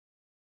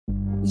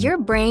Your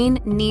brain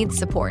needs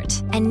support,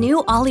 and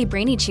new Ollie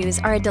Brainy Chews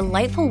are a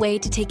delightful way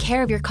to take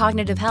care of your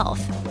cognitive health.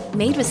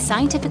 Made with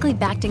scientifically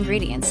backed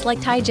ingredients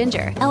like Thai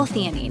ginger,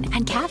 L-theanine,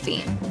 and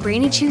caffeine,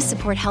 Brainy Chews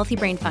support healthy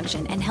brain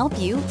function and help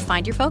you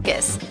find your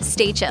focus,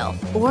 stay chill,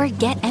 or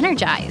get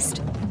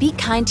energized. Be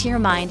kind to your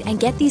mind and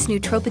get these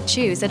nootropic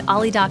chews at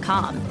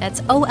ollie.com.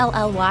 That's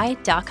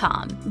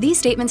OLLY.com. These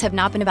statements have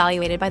not been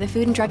evaluated by the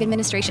Food and Drug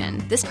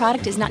Administration. This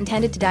product is not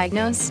intended to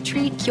diagnose,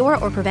 treat, cure,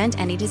 or prevent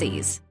any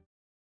disease.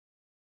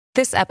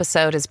 This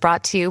episode is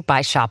brought to you by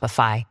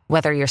Shopify.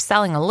 Whether you're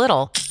selling a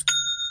little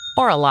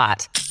or a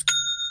lot,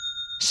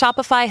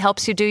 Shopify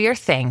helps you do your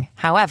thing,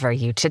 however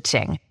you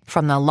cha-ching.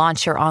 From the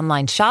launch your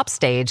online shop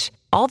stage,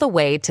 all the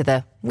way to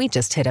the we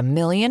just hit 1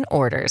 million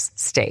orders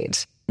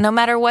stage. No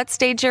matter what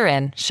stage you're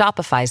in,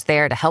 Shopify's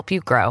there to help you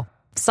grow.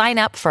 Sign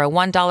up for a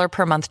 $1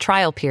 per month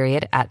trial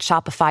period at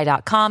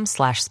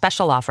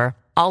shopify.com/special offer,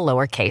 all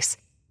lowercase.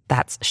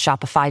 That's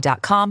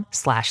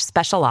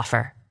shopify.com/special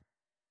offer.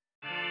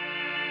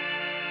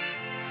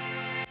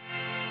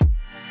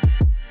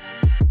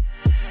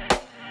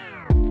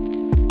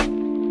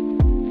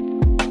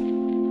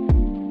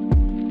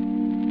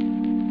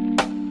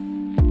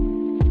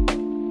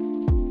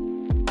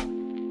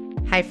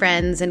 Hi,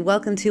 friends, and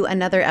welcome to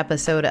another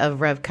episode of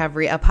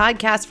Revcovery, a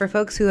podcast for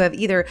folks who have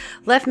either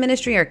left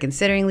ministry or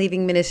considering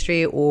leaving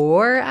ministry,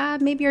 or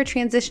maybe are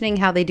transitioning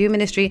how they do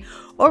ministry,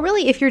 or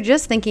really, if you're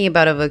just thinking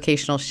about a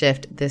vocational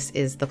shift, this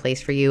is the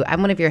place for you.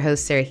 I'm one of your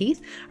hosts, Sarah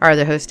Heath. Our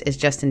other host is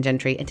Justin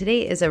Gentry, and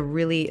today is a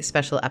really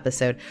special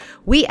episode.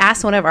 We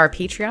asked one of our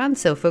Patreons,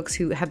 so folks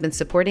who have been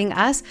supporting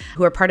us,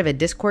 who are part of a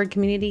Discord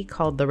community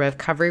called the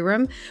Revcovery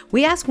Room,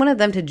 we asked one of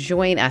them to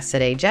join us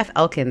today, Jeff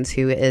Elkins,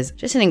 who is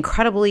just an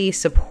incredibly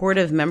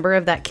supportive member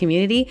of that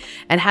community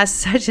and has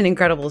such an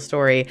incredible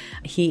story.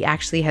 He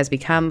actually has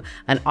become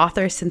an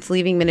author since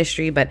leaving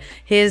ministry, but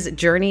his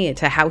journey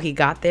to how he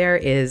got there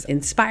is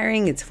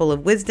inspiring. It's full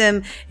of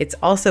wisdom. It's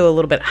also a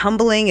little bit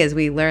humbling as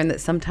we learn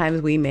that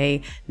sometimes we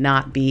may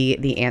not be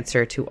the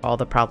answer to all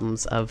the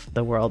problems of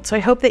the world. So I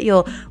hope that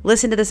you'll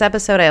listen to this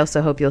episode. I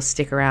also hope you'll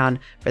stick around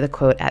for the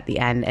quote at the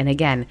end. And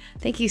again,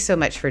 thank you so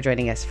much for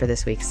joining us for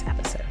this week's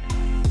episode.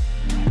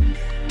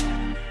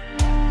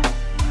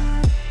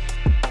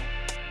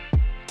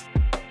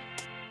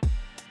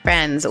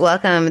 Friends,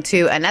 welcome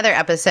to another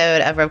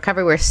episode of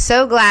Recovery. We're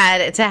so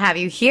glad to have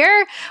you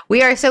here.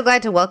 We are so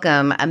glad to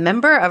welcome a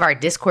member of our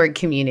Discord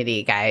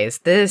community, guys.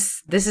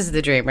 This is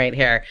the dream right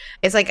here.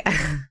 It's like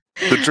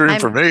the dream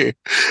for me.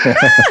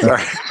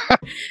 Sorry.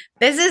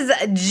 This is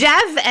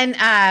Jeff, and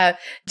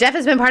Jeff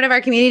has been part of our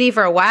community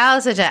for a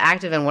while, such an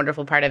active and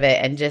wonderful part of it,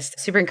 and just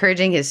super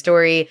encouraging. His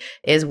story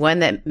is one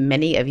that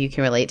many of you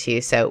can relate to,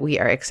 so we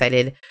are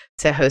excited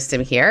to host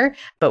him here.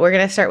 But we're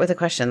going to start with a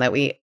question that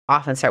we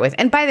often start with.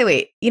 And by the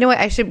way, you know what?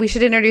 We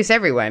should introduce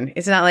everyone.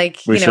 It's not like,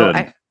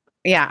 I'm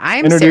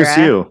introduce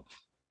Sarah. You.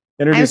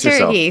 Introduce I'm Sarah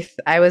yourself. Heath.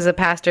 I was a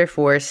pastor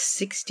for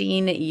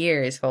 16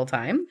 years full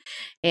time.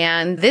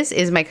 And this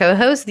is my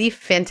co-host, the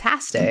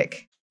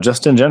fantastic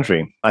Justin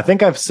Gentry. I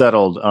think I've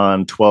settled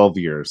on 12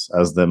 years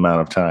as the amount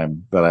of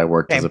time that I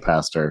worked as a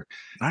pastor.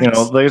 Nice. You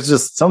know, there's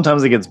just,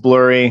 sometimes it gets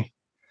blurry.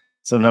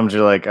 Sometimes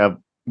you're like,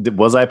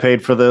 was I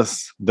paid for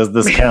this? Does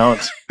this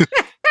count?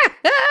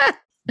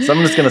 So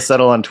I'm just going to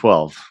settle on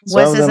 12.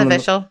 Was this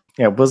official?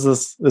 Yeah.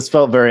 This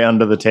felt very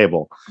under the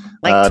table.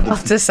 Like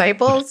 12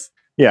 disciples?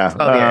 Yeah.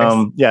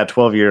 12 years.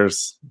 12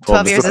 years.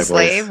 12 years a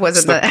slave?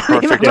 Was it the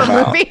perfect name of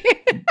amount. movie?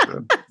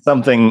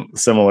 Something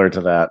similar to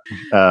that.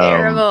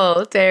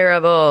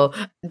 Terrible.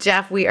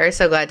 Jeff, we are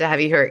so glad to have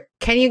you here.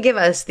 Can you give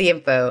us the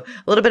info, a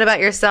little bit about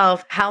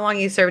yourself, how long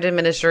you served in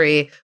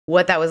ministry,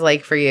 what that was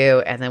like for you,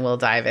 and then we'll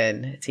dive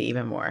in to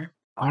even more.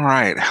 All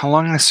right. How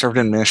long I served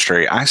in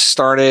ministry? I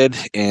started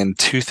in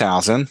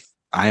 2000.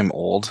 I am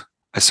old.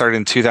 I started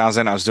in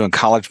 2000. I was doing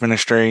college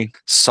ministry,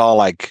 saw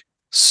like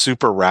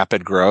super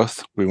rapid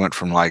growth. We went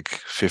from like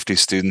 50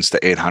 students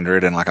to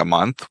 800 in like a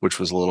month, which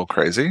was a little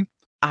crazy.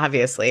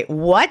 Obviously.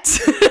 What?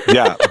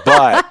 Yeah,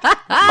 but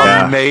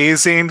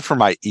amazing for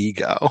my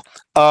ego.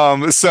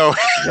 So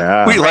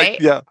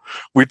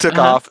we took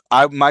off.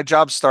 My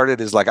job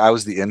started as like, I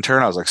was the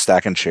intern. I was like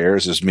stacking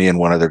chairs. It was me and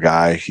one other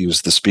guy. He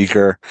was the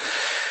speaker.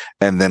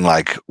 And then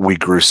like we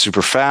grew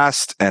super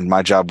fast, and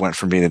my job went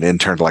from being an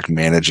intern to like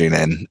managing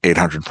an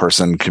 800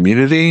 person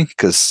community,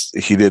 because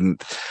he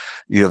didn't,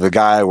 the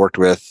guy I worked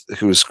with,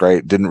 who was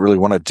great, didn't really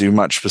want to do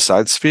much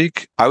besides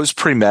speak. I was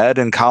pre-med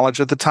in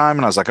college at the time,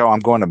 and I was like, I'm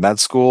going to med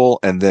school.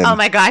 And then, oh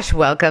my gosh,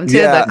 welcome to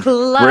the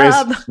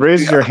club.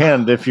 Raise your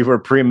hand if you were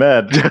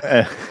pre-med.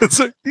 It's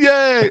like,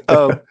 yay.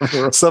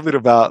 Something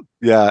about,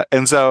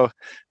 And so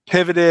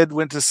pivoted,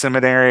 went to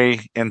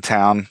seminary in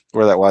town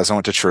where that was. I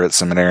went to Truett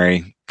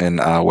Seminary in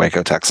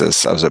Waco,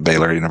 Texas. I was at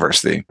Baylor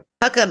University.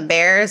 Hook'em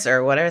Bears,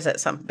 or what is it?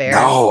 Some bears?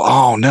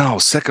 No,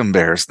 Sick'em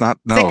Bears.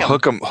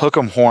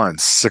 Hook'em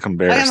Horns, Sick'em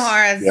Bears. Hook'em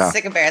Horns,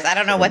 Sick'em Bears. I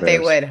don't know what they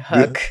would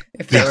hook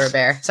if they were a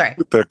bear. Sorry.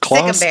 They're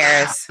close. Sick'em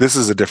Bears. This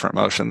is a different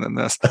motion than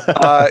this.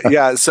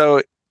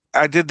 So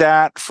I did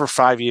that for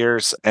 5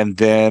 years and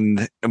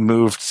then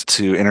moved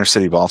to inner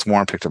city Baltimore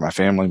and picked up my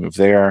family, moved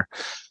there.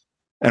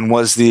 and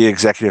was the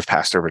executive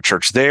pastor of a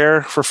church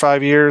there for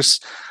 5 years.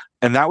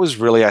 And that was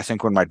really, I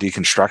think, when my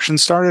deconstruction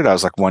started. I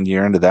was like 1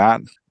 year into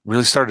that.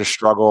 Really started to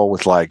struggle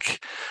with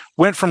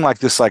went from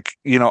this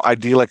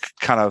idyllic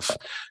kind of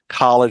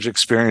college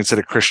experience at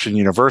a Christian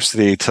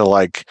university to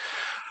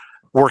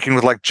working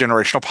with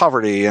generational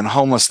poverty and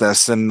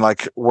homelessness and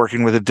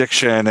working with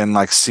addiction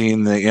and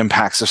seeing the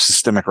impacts of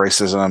systemic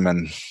racism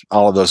and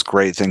all of those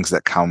great things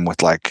that come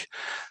with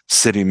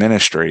city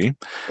ministry.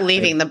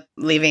 Leaving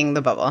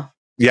the bubble.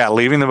 Yeah,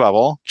 leaving the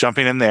bubble,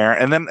 jumping in there.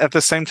 And then at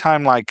the same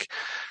time,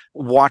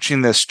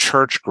 watching this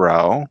church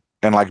grow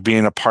and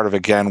being a part of,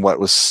 again, what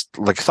was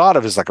thought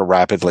of as a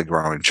rapidly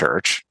growing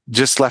church,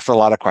 just left a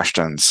lot of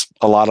questions.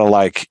 A lot of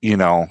I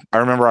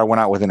remember I went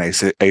out with an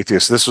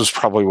atheist. This was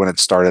probably when it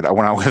started. I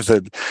went out with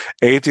an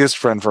atheist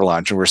friend for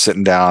lunch, and we're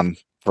sitting down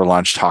for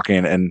lunch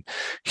talking, and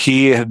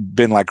he had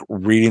been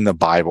reading the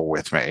Bible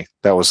with me.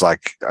 That was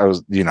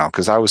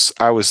because I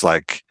was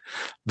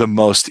the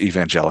most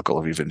evangelical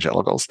of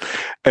evangelicals.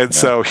 And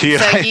so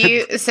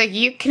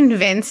you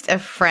convinced a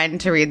friend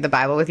to read the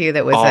Bible with you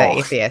that was an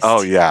atheist.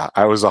 Oh yeah.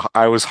 I was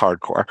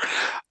hardcore.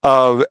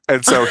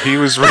 And so he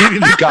was reading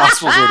the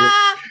Gospels with me.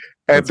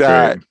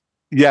 And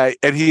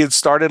and he had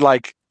started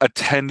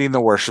attending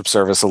the worship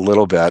service a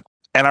little bit.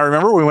 And I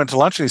remember we went to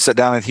lunch and he sat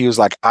down and he was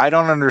like, I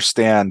don't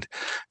understand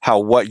how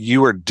what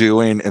you are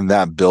doing in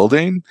that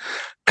building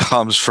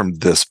comes from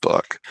this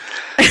book.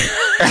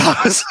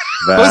 I was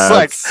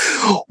like,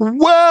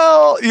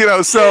 well,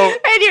 so.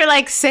 And you're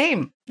like,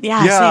 same.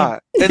 Yeah.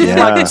 Same.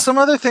 And some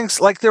other things,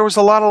 there was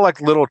a lot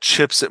of little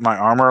chips at my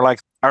armor.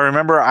 I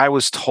remember I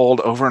was told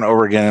over and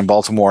over again in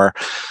Baltimore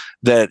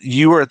that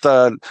you were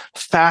the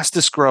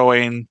fastest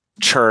growing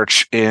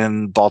church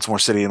in Baltimore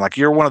City, and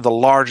you're one of the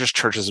largest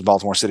churches in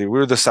Baltimore City. We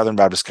were the Southern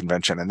Baptist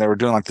Convention, and they were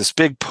doing this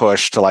big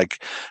push to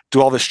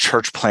do all this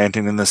church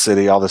planting in the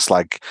city. All this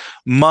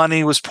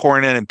money was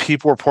pouring in and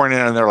people were pouring in,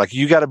 and they're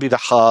you got to be the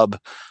hub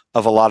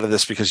of a lot of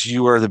this because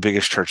you are the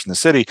biggest church in the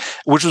city,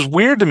 which was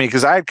weird to me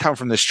because I had come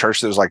from this church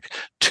that was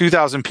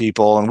 2,000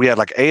 people and we had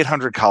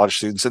 800 college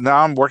students, and now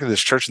I'm working at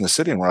this church in the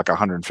city and we're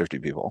 150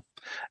 people.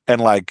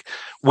 And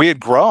we had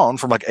grown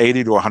from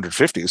 80 to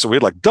 150. So we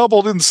had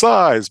doubled in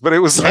size, but it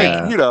was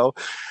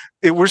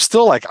we're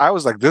still I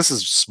was this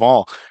is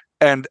small.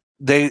 And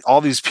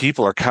all these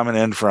people are coming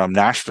in from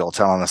Nashville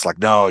telling us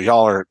no,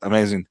 y'all are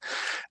amazing.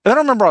 And then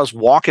I remember I was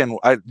walking,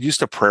 I used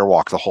to prayer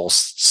walk the whole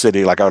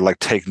city. I would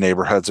take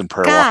neighborhoods and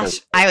prayer walk.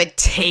 I would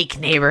take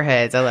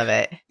neighborhoods. I love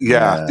it.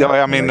 Yeah.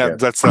 I mean,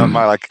 that's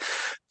my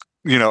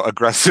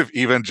aggressive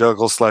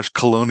evangelical /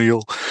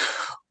 colonial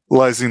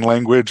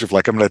language of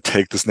I'm going to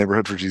take this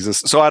neighborhood for Jesus.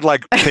 So I'd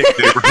take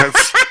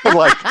neighborhoods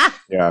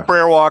and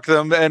prayer walk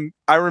them. And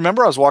I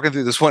remember I was walking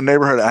through this one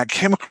neighborhood and I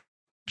came across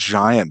a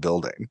giant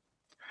building.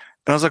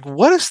 And I was like,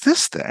 what is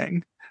this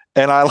thing?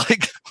 And I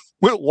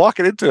went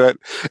walking into it,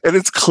 and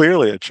it's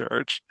clearly a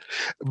church.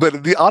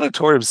 But the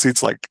auditorium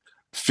seats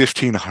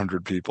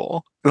 1,500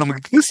 people. And I'm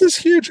like, this is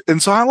huge.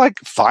 And so I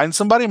find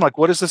somebody. I'm like,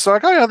 what is this? They're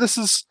oh yeah, this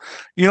is,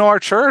 our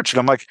church. And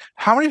I'm like,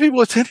 how many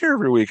people attend here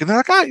every week? And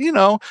they're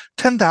like,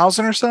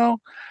 10,000 or so.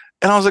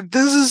 And I was like,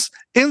 this is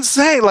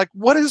insane.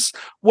 What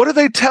are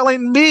they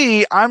telling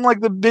me? I'm we're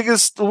the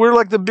biggest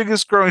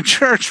growing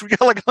church. We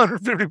got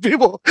 150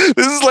 people.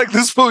 This is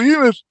this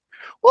behemoth.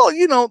 Well,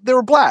 they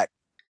were black.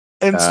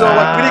 And so we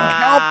didn't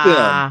count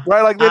them,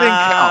 right? They didn't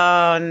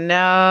count. Oh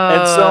no.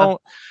 And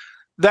so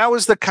that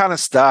was the kind of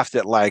stuff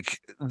that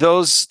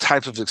those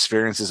types of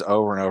experiences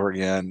over and over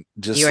again,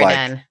 just you were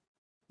done.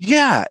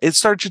 Yeah, it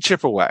started to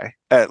chip away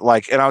at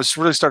and I was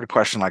really started to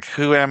question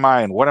who am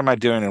I and what am I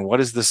doing and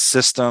what is the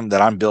system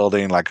that I'm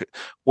building?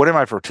 What am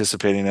I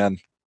participating in?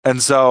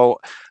 And so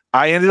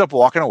I ended up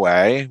walking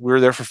away. We were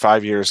there for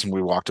 5 years and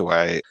we walked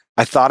away.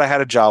 I thought I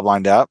had a job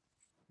lined up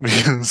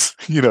because,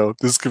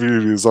 this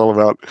community is all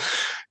about,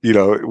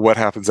 what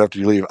happens after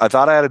you leave. I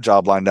thought I had a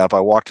job lined up. I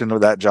walked into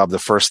that job the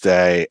first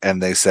day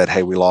and they said,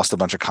 hey, we lost a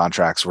bunch of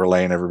contracts. We're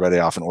laying everybody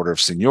off in order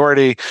of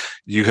seniority.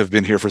 You have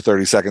been here for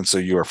 30 seconds, so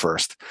you are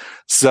first.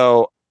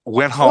 So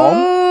went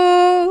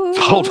home,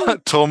 told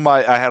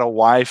I had a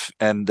wife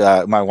and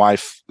my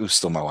wife, who's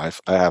still my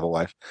wife. I have a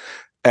wife.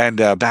 And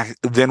back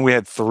then we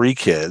had 3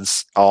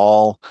 kids,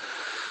 all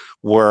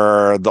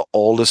were the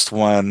oldest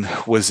one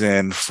was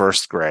in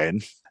first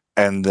grade.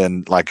 And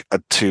then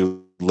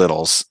 2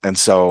 littles. And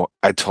so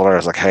I told her, I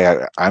was like,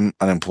 hey, I'm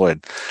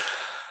unemployed.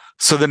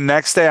 So the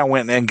next day I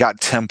went and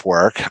got temp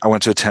work. I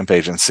went to a temp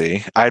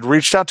agency. I had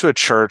reached out to a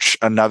church,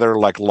 another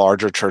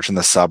larger church in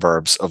the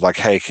suburbs of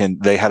hey,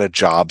 they had a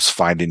jobs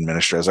finding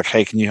ministry. I was like,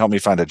 hey, can you help me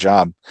find a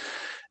job?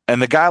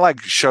 And the guy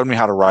showed me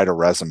how to write a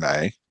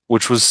resume,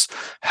 which was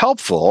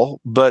helpful,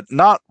 but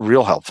not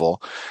real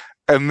helpful.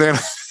 And then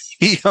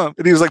he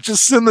was like,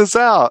 just send this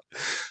out.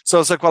 So I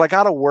was like, well, I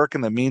got to work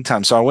in the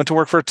meantime. So I went to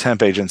work for a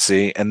temp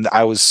agency and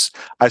I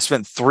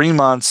spent 3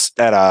 months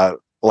at a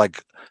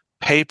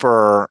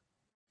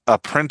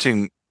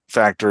printing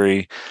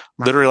factory,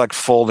 literally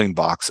folding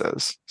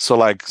boxes.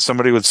 So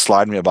somebody would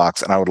slide me a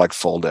box and I would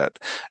fold it.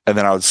 And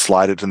then I would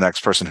slide it to the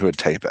next person who would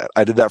tape it.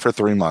 I did that for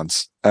 3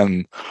 months.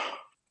 And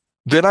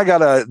Then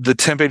the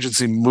temp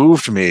agency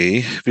moved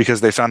me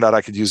because they found out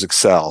I could use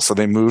Excel. So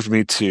they moved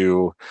me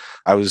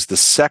I was the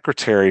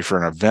secretary for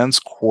an events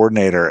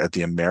coordinator at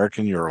the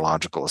American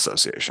Urological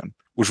Association,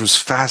 which was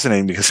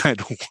fascinating because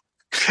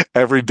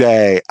every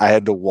day I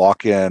had to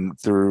walk in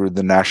through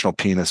the National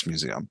Penis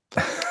Museum.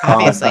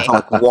 Obviously.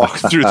 Walk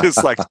through this,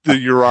 the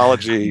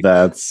urology.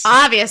 That's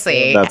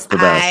the best.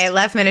 I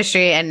left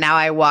ministry and now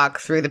I walk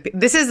through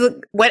this is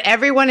what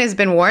everyone has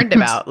been warned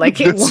about. I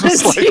can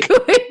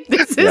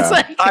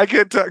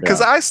tell,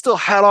 because I still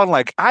had on,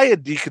 I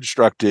had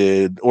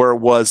deconstructed or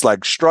was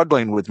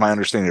struggling with my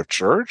understanding of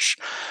church,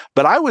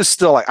 but I was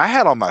still I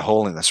had on my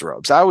holiness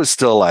robes. I was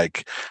still I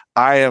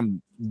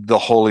am the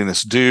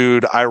holiness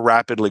dude. I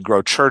rapidly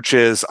grow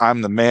churches.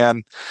 I'm the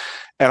man.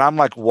 And I'm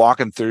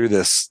walking through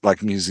this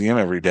museum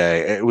every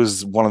day. It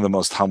was one of the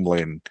most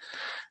humbling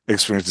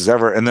experiences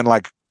ever. And then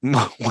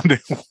one day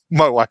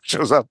my wife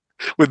shows up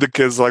with the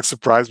kids,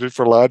 surprised me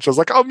for lunch. I was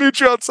like, I'll meet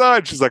you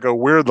outside. She's like, oh,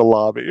 we're in the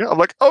lobby. I'm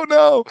like, oh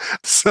no.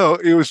 So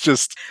it was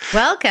just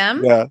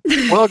welcome. Yeah.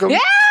 Welcome. Yeah.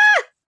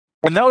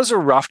 And that was a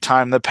rough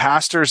time. The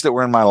pastors that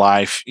were in my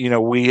life,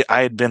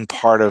 I had been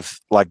part of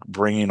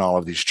bringing all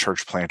of these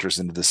church planters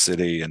into the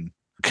city and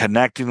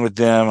connecting with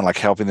them and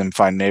helping them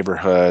find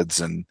neighborhoods,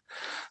 and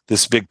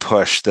this big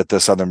push that the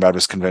Southern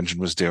Baptist Convention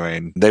was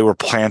doing. They were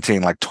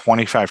planting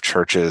 25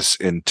 churches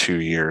in 2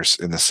 years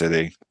in the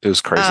city. It was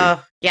crazy.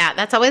 Yeah.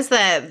 That's always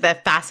the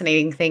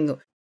fascinating thing.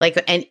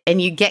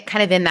 And you get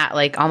kind of in that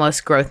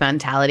almost growth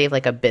mentality of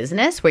a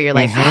business where you're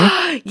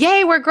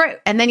yay, we're great.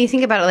 And then you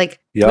think about it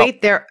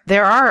wait,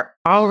 there are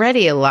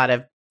already a lot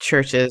of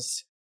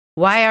churches.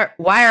 Why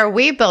are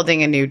we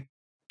building a new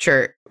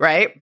church,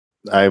 right?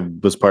 I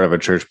was part of a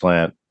church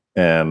plant,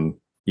 and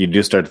you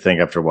do start to think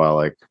after a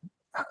while,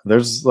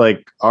 there's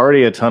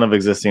already a ton of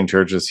existing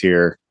churches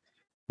here.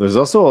 There's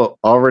also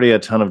already a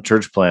ton of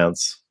church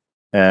plants,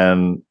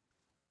 and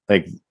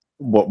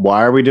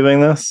why are we doing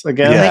this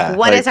again? Yeah.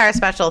 What is our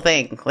special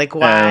thing?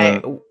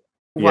 Why?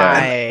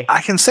 Why?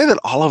 I can say that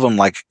all of them,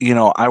 I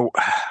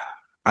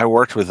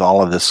worked with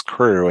all of this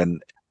crew,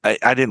 and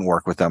I didn't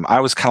work with them. I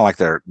was kind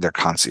of their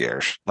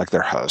concierge,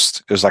 their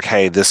host. It was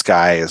hey, this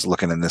guy is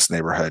looking in this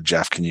neighborhood.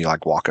 Jeff, can you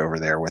walk over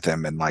there with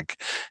him and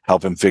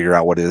help him figure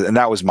out what it is? And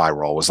that was my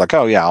role, was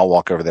oh yeah, I'll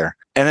walk over there.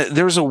 And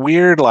there was a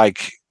weird,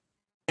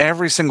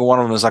 every single one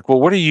of them is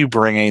well, what are you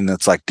bringing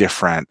that's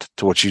different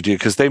to what you do?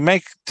 Because they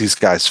make these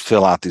guys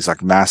fill out these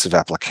massive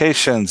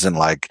applications, and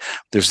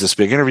there's this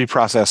big interview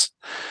process.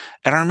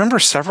 And I remember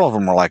several of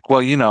them were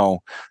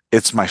well,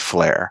 it's my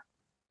flair.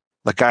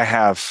 I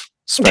have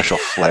special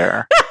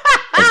flair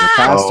as a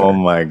pastor. Oh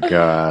my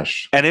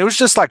gosh. And it was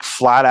just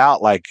flat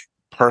out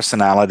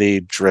personality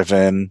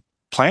driven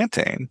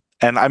planting.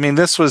 And I mean,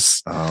 this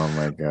was, oh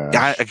my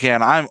gosh.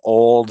 Again, I'm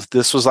old.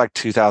 This was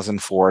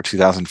 2004,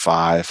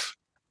 2005.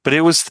 But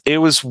it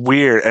was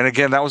weird. And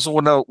again, that was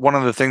one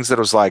of the things that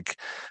was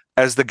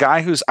as the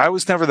guy I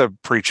was never the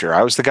preacher.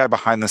 I was the guy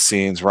behind the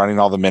scenes running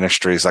all the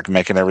ministries,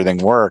 making everything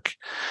work.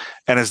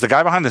 And as the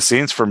guy behind the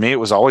scenes, for me, it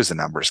was always a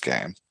numbers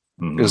game.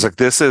 Mm-hmm. It was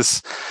this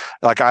is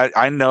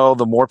I know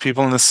the more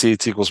people in the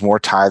seats equals more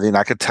tithing.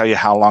 I could tell you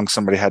how long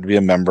somebody had to be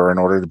a member in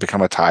order to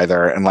become a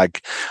tither. And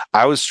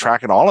I was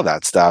tracking all of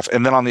that stuff.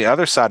 And then on the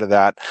other side of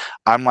that,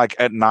 I'm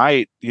at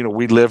night,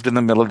 we lived in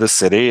the middle of the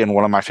city. And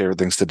one of my favorite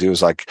things to do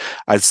is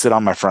I'd sit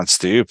on my front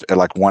stoop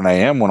at 1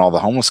 a.m. when all the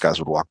homeless guys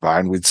would walk by,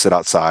 and we'd sit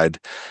outside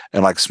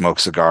and smoke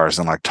cigars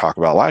and talk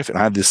about life. And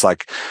I had this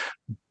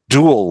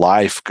dual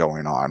life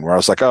going on where I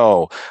was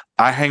oh,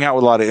 I hang out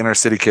with a lot of inner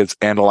city kids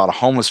and a lot of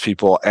homeless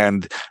people.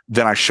 And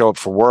then I show up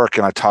for work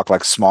and I talk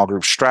small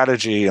group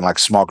strategy and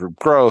small group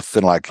growth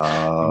and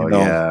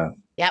yeah.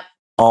 Yep.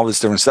 all this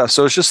different stuff.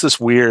 So it's just this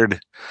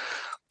weird.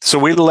 So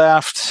we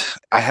left,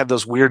 I had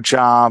those weird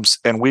jobs,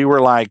 and we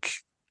were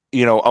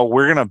oh,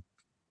 we're going to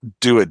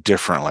do it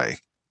differently.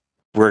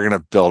 We're going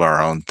to build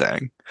our own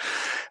thing.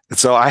 And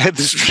so I had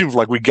this dream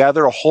of we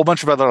gather a whole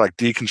bunch of other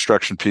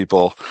deconstruction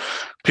people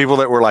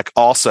that were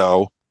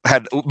also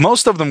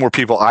most of them were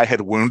people I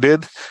had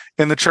wounded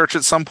in the church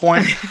at some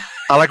point.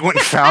 I went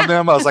and found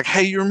them. I was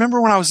hey, you remember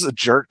when I was a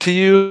jerk to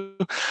you?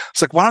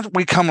 It's why don't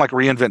we come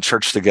reinvent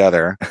church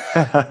together?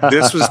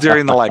 This was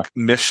during the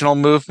missional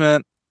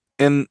movement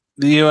in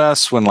the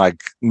US when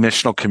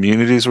missional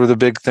communities were the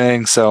big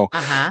thing. So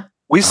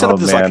we set up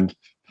this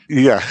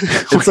yeah.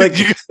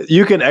 It's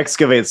you can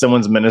excavate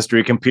someone's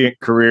ministry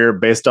career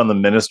based on the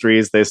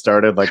ministries they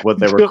started, what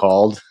they were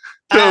called.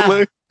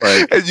 Totally.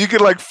 And you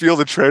can feel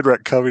the train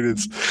wreck coming.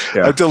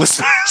 Until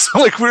this,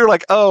 so we were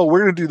oh,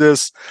 we're going to do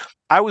this.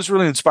 I was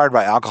really inspired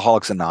by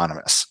Alcoholics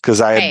Anonymous because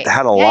I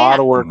had a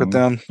lot of work with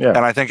them. Yeah.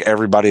 And I think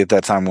everybody at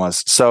that time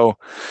was. So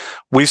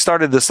we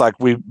started this,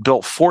 we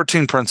built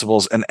 14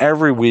 principles, and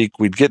every week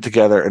we'd get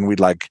together and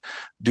we'd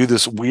do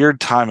this weird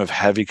time of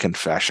heavy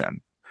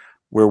confession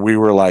where we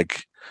were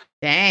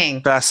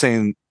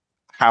confessing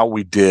how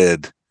we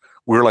did.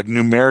 We were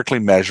numerically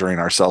measuring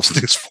ourselves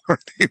in these 14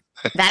 things.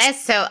 That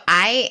is so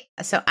I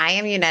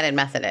am United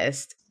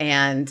Methodist,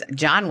 and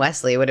John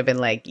Wesley would have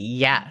been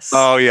yes.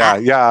 Oh yeah.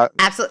 Yeah.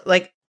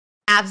 Absolutely.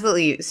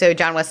 Absolutely. So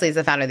John Wesley is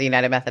the founder of the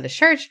United Methodist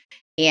Church,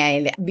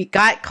 and we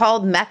got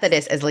called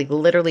Methodist as like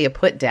literally a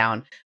put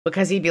down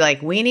because he'd be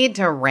like, we need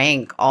to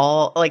rank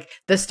all, like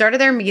the start of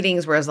their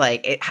meetings was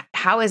like,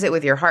 how is it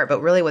with your heart?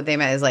 But really what they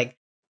meant is like,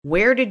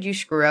 where did you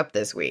screw up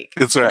this week?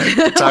 It's right.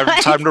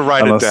 Time to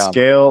write it down. On a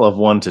scale of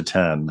 1 to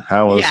 10,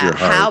 how was your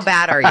heart? How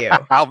bad are you?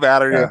 How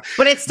bad are you?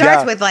 But it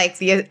starts with like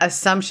the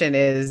assumption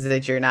is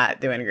that you're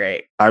not doing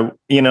great. I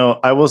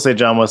will say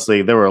John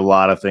Wesley, there were a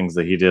lot of things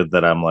that he did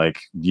that I'm like,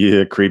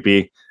 yeah,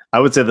 creepy.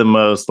 I would say the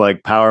most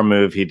like power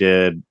move he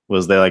did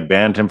was they like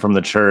banned him from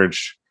the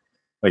church.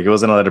 Like he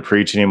wasn't allowed to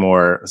preach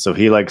anymore. So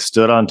he like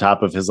stood on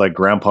top of his like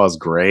grandpa's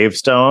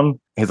gravestone.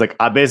 He's like,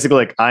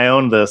 I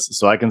own this,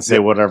 so I can say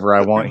whatever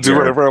I want. Do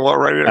whatever I want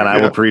right here. And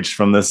I will preach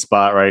from this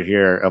spot right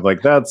here. I'm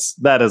like,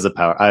 that is a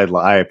power.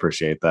 I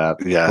appreciate that.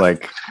 Yeah.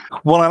 Like,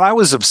 well, and I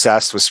was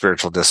obsessed with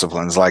spiritual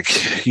disciplines.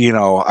 Like, you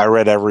know, I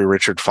read every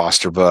Richard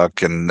Foster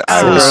book, and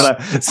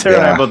Sarah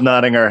and I both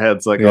nodding our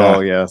heads like,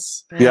 oh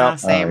yes. Yeah.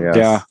 Same.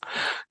 Yes.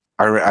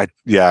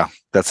 Yeah.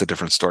 That's a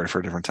different story for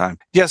a different time.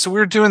 Yeah, so we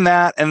were doing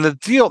that, and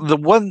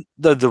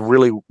the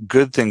really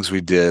good things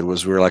we did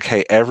was we were like,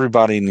 hey,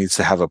 everybody needs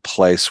to have a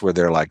place where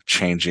they're like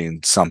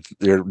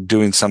they're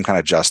doing some kind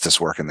of justice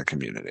work in the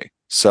community.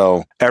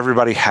 So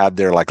everybody had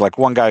their like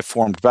one guy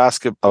formed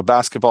a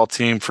basketball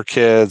team for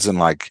kids, and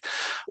like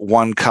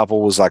one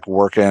couple was like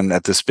working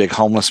at this big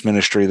homeless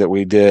ministry that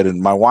we did,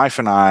 and my wife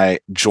and I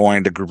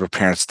joined a group of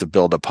parents to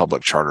build a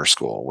public charter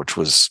school, which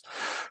was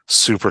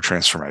super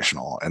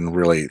transformational and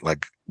really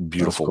like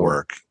beautiful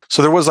work.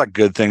 So there was like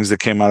good things that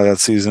came out of that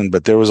season,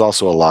 but there was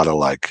also a lot of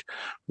like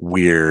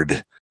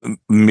weird,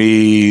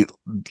 me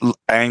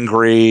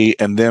angry,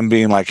 and them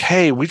being like,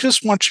 hey, we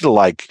just want you to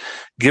like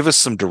give us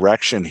some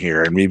direction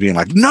here, and me being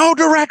like, no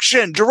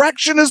direction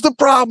is the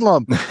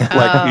problem.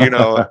 Like, you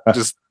know,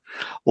 just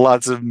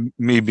lots of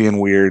me being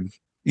weird.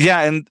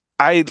 Yeah. And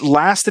I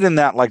lasted in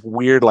that like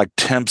weird like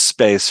temp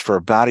space for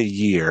about a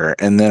year,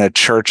 and then a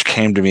church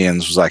came to me and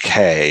was like,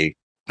 hey,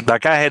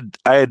 like I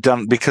had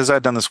done, because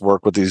I'd done this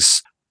work with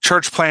these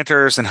church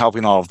planters and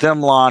helping all of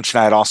them launch,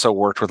 and I had also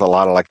worked with a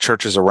lot of like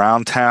churches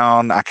around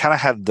town. I kind of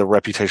had the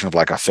reputation of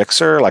like a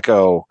fixer, like,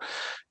 oh,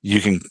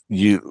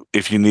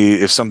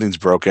 if something's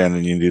broken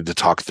and you need to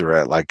talk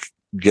through it, like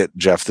get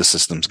Jeff, the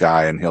systems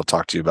guy, and he'll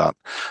talk to you about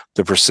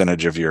the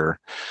percentage of your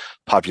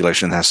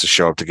population that has to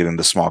show up to get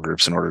into small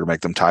groups in order to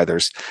make them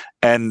tithers.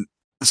 And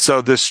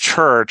so this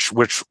church,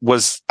 which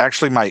was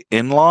actually my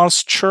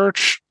in-laws'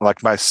 church,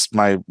 like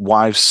my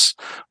wife's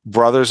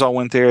brothers all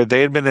went there. They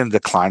had been in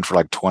decline for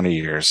like 20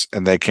 years.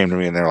 And they came to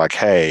me and they're like,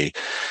 hey,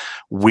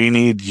 we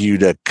need you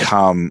to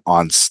come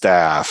on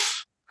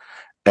staff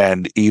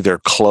and either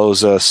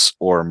close us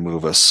or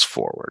move us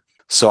forward.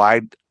 So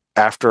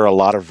after a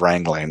lot of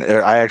wrangling,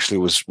 I actually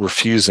was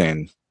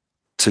refusing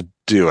to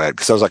do it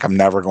because I was like, I'm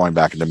never going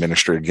back into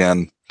ministry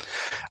again.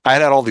 I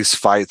had all these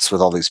fights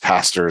with all these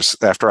pastors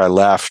after I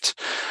left.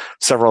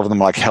 Several of them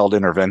like held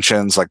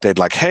interventions. Like they'd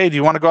like, hey, do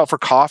you want to go out for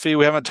coffee?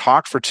 We haven't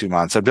talked for 2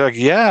 months. I'd be like,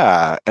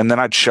 yeah. And then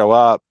I'd show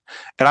up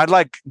and I'd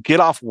like get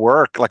off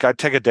work. Like I'd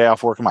take a day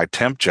off work in my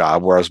temp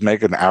job where I was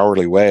making an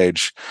hourly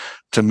wage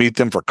to meet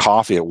them for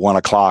coffee at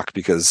 1:00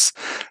 because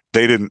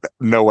they didn't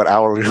know what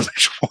hourly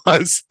wage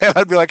was. And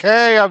I'd be like,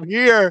 hey, I'm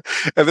here.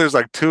 And there's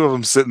like 2 of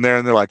them sitting there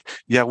and they're like,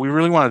 yeah, we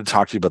really wanted to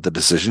talk to you about the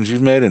decisions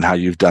you've made and how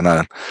you've done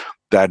that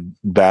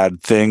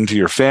bad thing to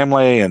your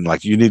family, and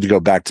like you need to go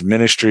back to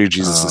ministry.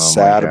 Jesus is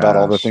sad about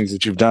all the things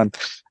that you've done.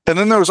 And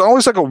then there was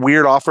always like a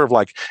weird offer of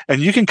like,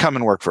 and you can come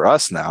and work for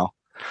us now.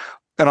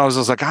 And I was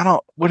just like,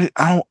 no.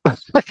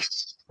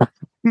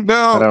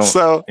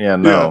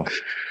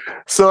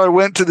 So I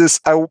went to this.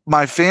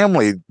 My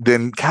family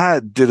then kind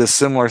of did a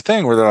similar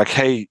thing where they're like,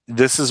 hey,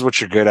 this is what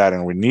you're good at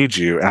and we need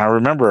you. And I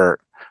remember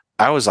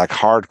I was like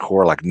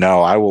hardcore, like,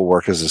 no, I will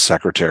work as a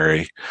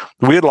secretary.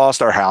 We had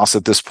lost our house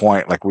at this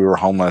point. Like we were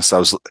homeless. I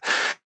was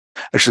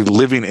actually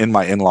living in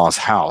my in-laws'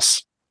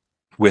 house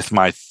with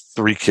my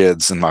 3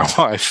 kids and my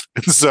wife.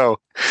 And so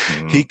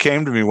he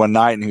came to me one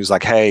night and he was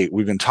like, hey,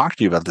 we've been talking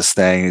to you about this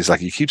thing. He's like,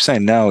 you keep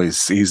saying no. He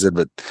said,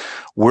 but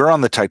we're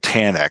on the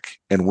Titanic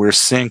and we're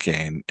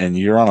sinking and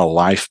you're on a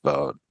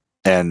lifeboat,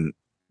 and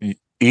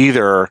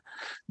either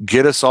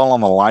get us all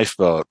on the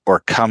lifeboat or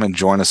come and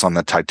join us on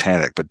the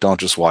Titanic, but don't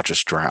just watch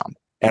us drown.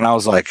 And I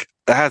was like,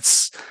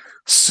 that's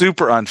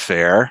super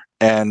unfair.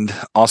 And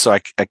also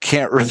I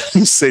can't really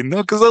say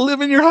no because I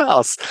live in your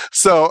house.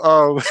 So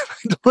I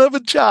don't have a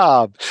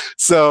job.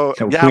 So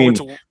yeah,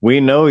 we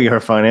know your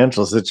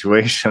financial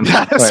situation. He's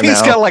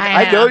kind of like,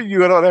 I know you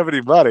don't have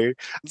any money.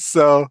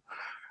 So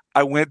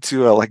I went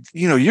to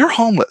you're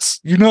homeless.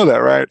 You know that,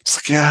 right? It's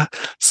like, yeah.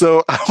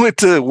 So I went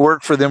to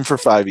work for them for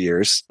 5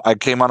 years. I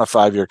came on a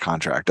 5-year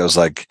contract. I was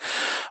like,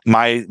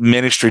 my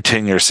ministry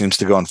tenure seems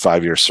to go in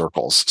 5-year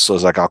circles. So I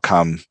was like, I'll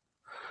come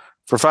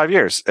for 5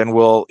 years and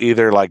we'll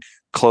either like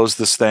close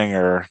this thing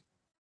or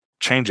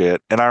change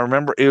it. And I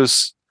remember it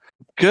was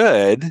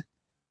good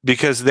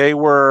because they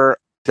were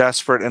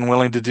desperate and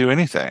willing to do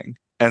anything.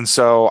 And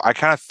so I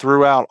kind of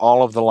threw out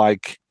all of the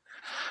like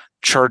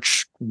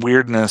church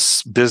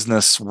weirdness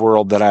business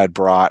world that I had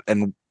brought.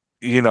 And,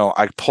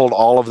 I pulled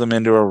all of them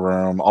into a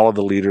room, all of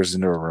the leaders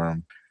into a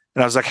room.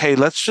 And I was like, hey,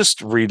 let's just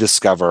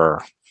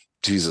rediscover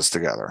Jesus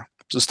together.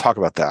 Just talk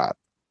about that.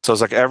 So I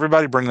was like,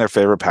 everybody bring their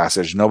favorite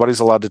passage. Nobody's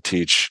allowed to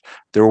teach.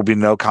 There will be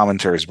no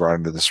commentaries brought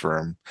into this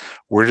room.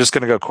 We're just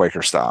going to go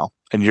Quaker style.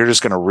 And you're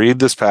just going to read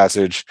this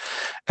passage.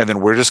 And then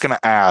we're just going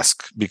to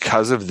ask,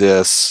 because of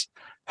this,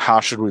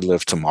 how should we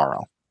live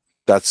tomorrow?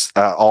 That's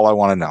all I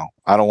want to know.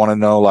 I don't want to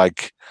know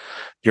like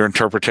your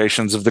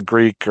interpretations of the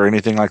Greek or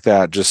anything like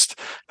that. Just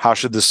how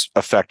should this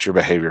affect your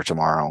behavior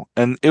tomorrow?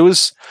 And it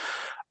was,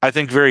 I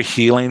think, very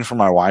healing for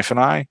my wife and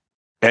I.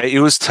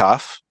 It was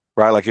tough,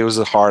 right? Like it was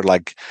hard,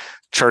 like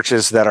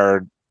churches that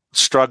are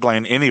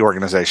struggling, any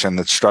organization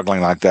that's struggling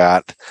like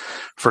that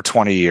for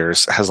 20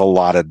 years has a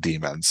lot of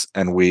demons.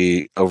 And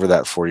we, over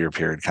that 4-year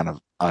period, kind of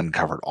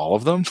uncovered all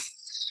of them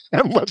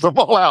and let them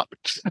all out.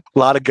 A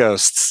lot of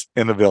ghosts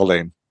in the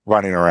building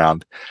running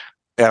around.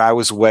 And I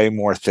was way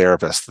more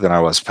therapist than I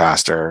was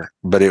pastor,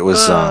 but it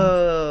was,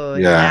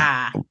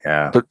 yeah.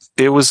 But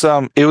it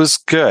was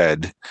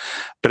good.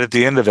 But at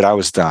the end of it, I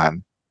was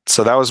done.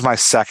 So that was my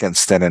second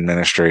stint in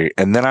ministry.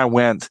 And then I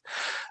went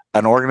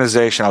an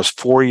organization. I was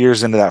 4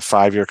 years into that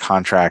 5-year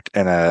contract,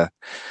 and a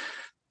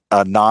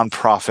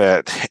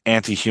nonprofit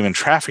anti-human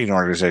trafficking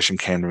organization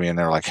came to me and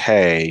they're like,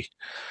 hey,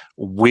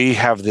 we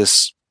have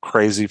this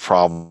crazy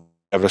problem.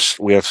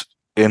 We have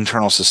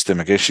internal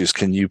systemic issues.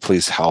 Can you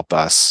please help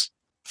us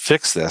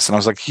fix this? And I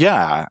was like,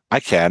 yeah, I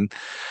can,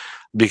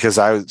 because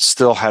I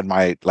still had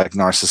my like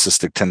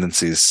narcissistic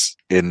tendencies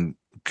in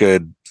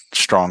good,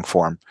 strong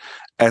form.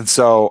 And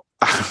so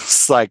I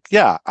was like,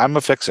 yeah, I'm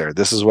a fixer.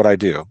 This is what I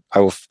do.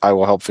 I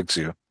will help fix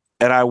you.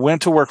 And I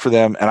went to work for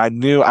them, and I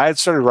knew I had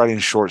started writing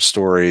short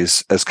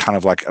stories as kind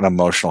of like an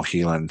emotional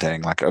healing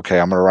thing. Like, okay,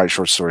 I'm going to write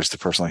short stories to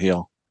personally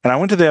heal. And I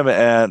went to them,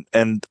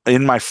 and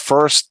in my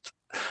first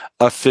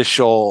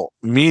official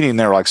meeting,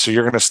 they were like, so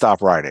you're going to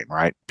stop writing,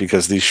 right?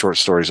 Because these short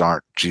stories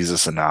aren't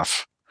Jesus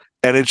enough.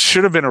 And it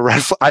should have been a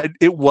red flag.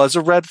 It was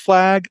a red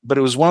flag, but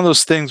it was one of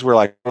those things where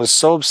like I was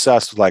so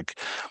obsessed with like,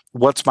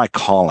 what's my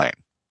calling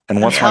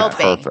and what's my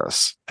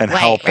purpose and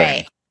helping.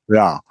 Right.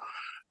 Yeah.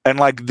 And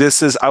like,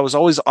 I was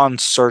always on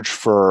search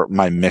for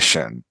my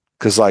mission,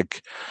 because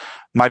like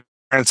my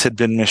parents had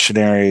been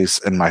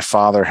missionaries and my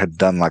father had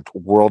done like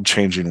world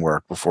changing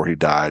work before he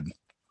died.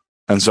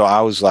 And so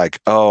I was like,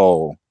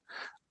 oh,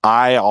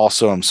 I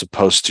also am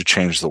supposed to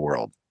change the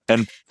world.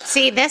 And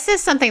see, this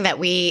is something that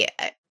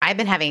I've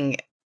been having,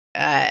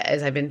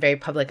 as I've been very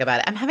public about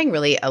it, I'm having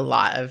really a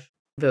lot of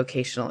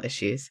vocational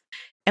issues.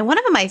 And one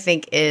of them I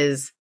think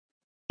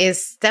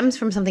stems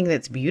from something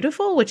that's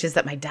beautiful, which is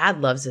that my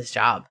dad loves his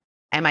job.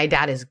 And my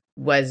dad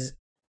was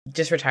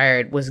just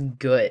retired, was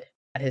good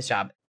at his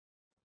job.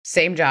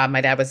 Same job.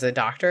 My dad was a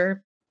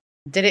doctor,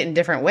 did it in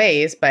different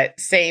ways, but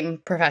same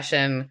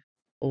profession,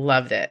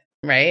 loved it.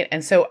 Right.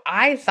 And so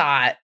I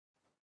thought,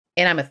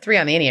 and I'm a 3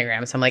 on the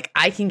Enneagram, so I'm like,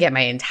 I can get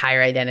my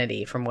entire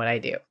identity from what I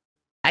do.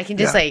 I can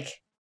just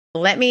like,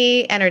 let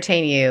me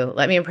entertain you,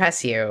 let me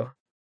impress you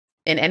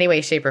in any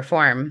way, shape, or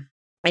form.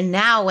 And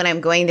now when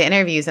I'm going to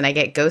interviews and I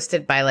get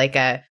ghosted by like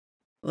a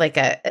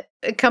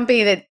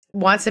company that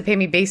wants to pay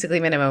me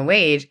basically minimum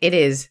wage, it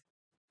is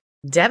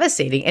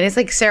devastating. And it's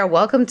like, Sarah,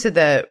 welcome to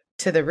the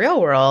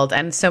real world.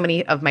 And so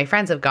many of my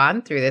friends have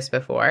gone through this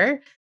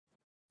before.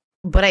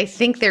 But I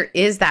think there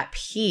is that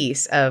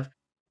piece of,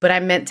 but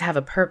I'm meant to have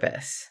a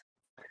purpose.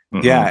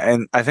 Mm-hmm. Yeah.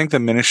 And I think the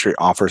ministry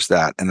offers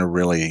that in a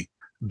really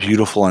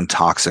beautiful and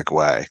toxic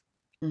way,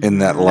 in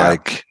that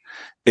like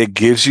it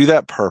gives you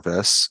that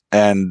purpose.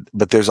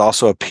 But there's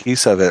also a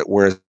piece of it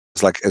where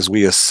it's like, as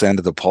we ascend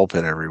to the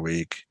pulpit every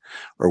week,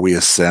 or we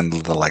ascend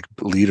the like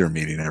leader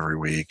meeting every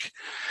week,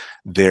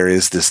 there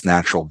is this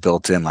natural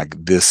built in, like,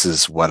 this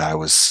is what I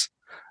was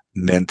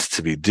meant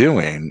to be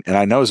doing. And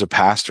I know as a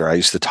pastor, I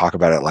used to talk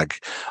about it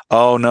like,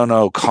 oh,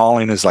 no,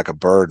 calling is like a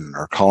burden,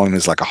 or calling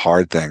is like a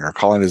hard thing, or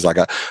calling is like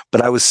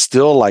but I was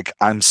still like,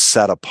 I'm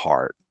set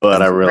apart.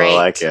 But I really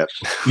like it.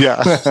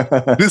 Yeah.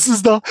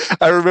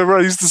 I remember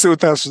I used to sit with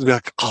pastors and be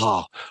like,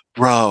 oh,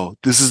 bro,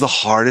 this is the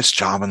hardest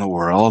job in the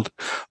world.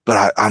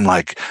 But I'm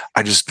like,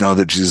 I just know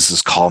that Jesus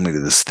has called me to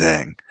this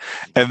thing.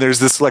 And there's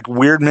this like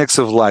weird mix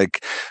of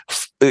like,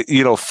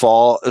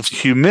 fall of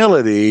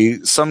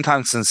humility,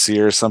 sometimes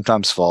sincere,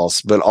 sometimes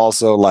false, but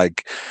also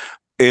like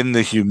in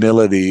the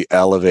humility,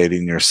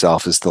 elevating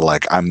yourself is the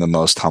like, I'm the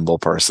most humble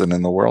person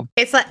in the world.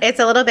 It's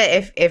a little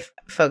bit, if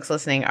folks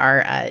listening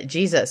are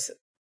Jesus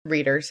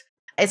readers,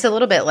 it's a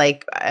little bit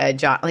like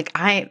John, like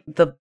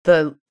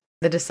the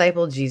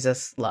disciple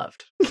Jesus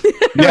loved.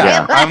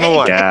 Yeah, I'm the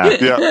one.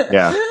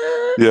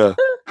 Yeah.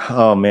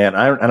 Oh man,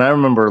 I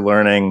remember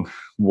learning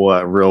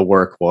what real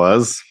work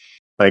was.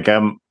 Like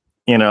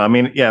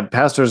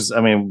pastors,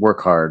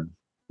 work hard.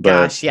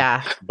 But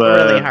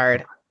really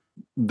hard.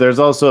 There's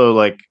also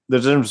like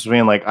there's a difference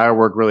between like I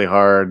work really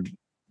hard.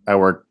 I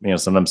work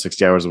sometimes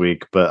 60 hours a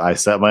week, but I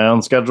set my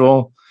own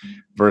schedule,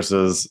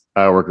 versus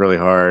I work really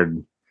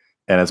hard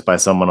and it's by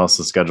someone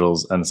else's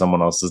schedules and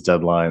someone else's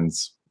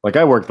deadlines. Like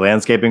I worked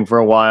landscaping for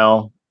a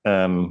while,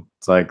 And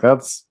it's like,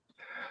 it's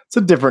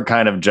a different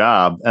kind of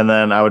job. And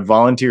then I would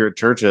volunteer at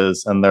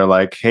churches and they're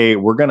like, hey,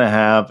 we're going to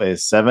have a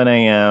 7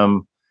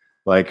 a.m.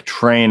 like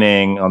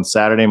training on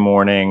Saturday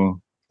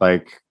morning.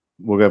 Like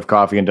we'll have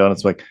coffee and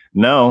donuts. Like,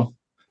 no,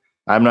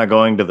 I'm not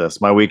going to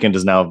this. My weekend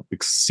is now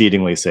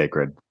exceedingly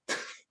sacred.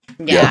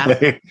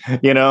 Yeah.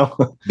 You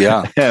know?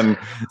 Yeah. And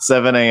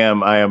 7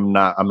 a.m. I'm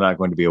not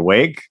going to be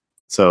awake.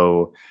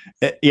 So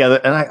yeah.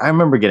 And I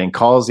remember getting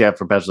calls,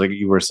 from Patrick, like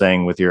you were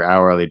saying with your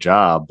hourly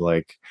job,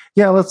 like,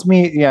 yeah, let's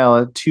meet,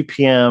 at 2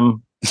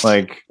 p.m.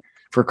 like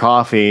for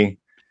coffee.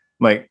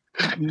 Like,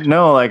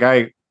 no,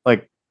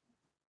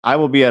 I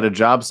will be at a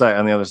job site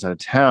on the other side of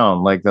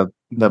town. Like that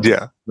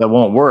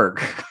won't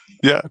work.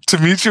 Yeah. To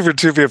meet you for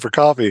 2 p.m. for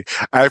coffee,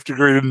 I have to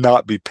agree to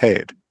not be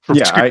paid.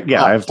 I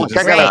have to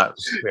just not.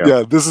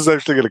 Yeah, this is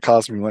actually going to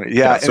cost me money.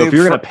 Yeah. So if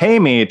you're going to pay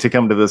me to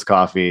come to this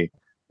coffee,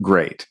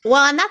 great.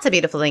 Well, and that's a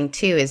beautiful thing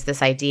too, is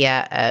this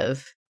idea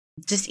of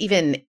just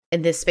even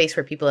in this space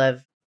where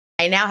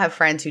I now have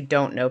friends who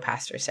don't know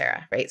Pastor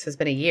Sarah, right? So it's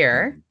been a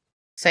year.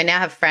 So I now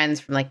have friends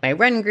from like my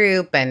run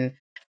group and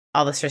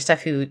all this sort of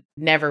stuff who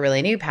never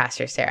really knew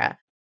Pastor Sarah.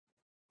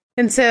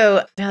 And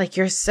so they're like,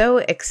 you're so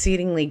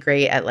exceedingly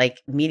great at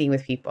like meeting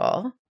with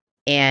people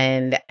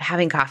and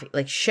having coffee,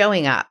 like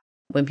showing up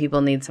when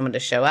people need someone to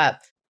show up.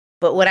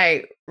 But what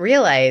I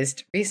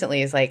realized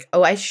recently is like,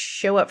 I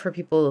show up for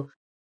people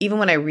even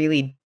when I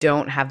really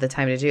don't have the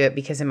time to do it,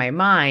 because in my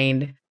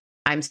mind,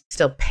 I'm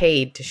still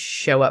paid to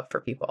show up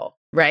for people.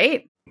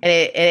 Right. And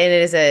it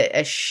is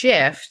a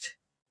shift.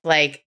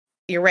 Like,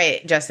 you're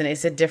right, Justin,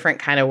 it's a different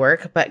kind of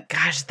work, but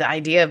gosh, the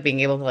idea of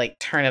being able to like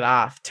turn it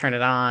off, turn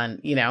it on,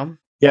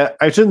 Yeah.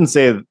 I shouldn't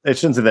say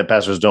that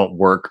pastors don't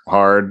work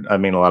hard. I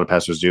mean, a lot of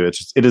pastors do.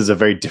 It is a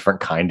very different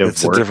kind of work.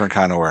 It's a different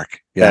kind of work.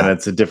 Yeah. And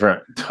it's a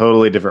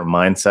totally different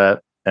mindset.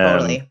 And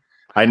totally.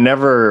 I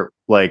never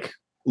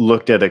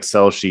looked at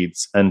Excel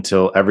sheets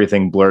until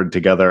everything blurred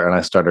together and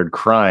I started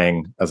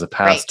crying as a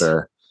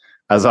pastor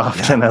as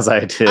often as I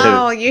did.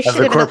 Oh, you should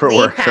have been the lead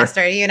worker. pastor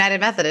at United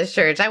Methodist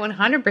Church. I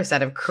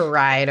 100% have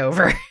cried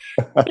over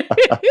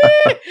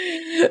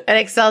an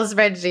Excel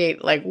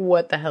spreadsheet. Like,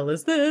 what the hell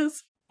is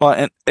this? Well,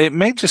 and it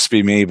may just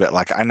be me, but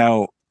like I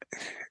know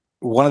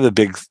one of the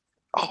big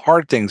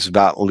hard things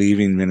about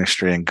leaving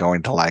ministry and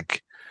going to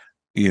like,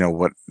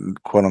 what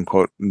quote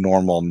unquote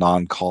normal,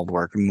 non-called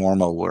work,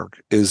 normal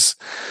work is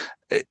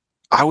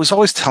I was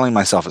always telling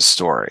myself a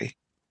story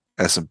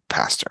as a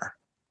pastor.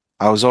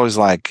 I was always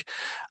like,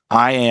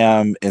 I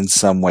am in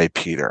some way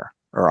Peter,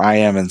 or I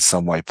am in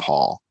some way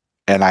Paul.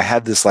 And I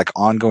had this like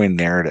ongoing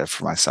narrative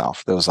for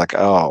myself that was like,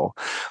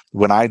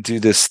 when I do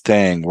this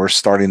thing, we're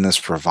starting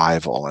this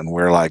revival. And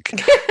we're like,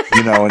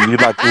 and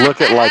you'd like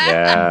look at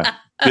like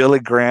Billy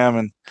Graham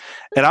and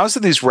I was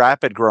in these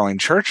rapid growing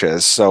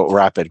churches.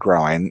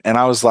 And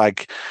I was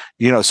like,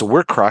 so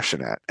we're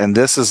crushing it. And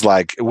this is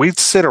like, we'd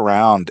sit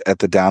around at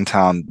the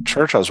downtown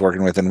church I was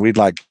working with and we'd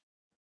like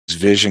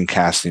vision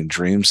casting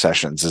dream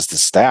sessions as the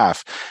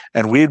staff.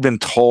 And we had been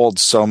told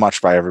so much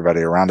by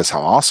everybody around us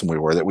how awesome we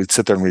were that we'd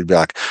sit there and we'd be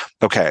like,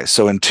 okay,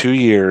 so in 2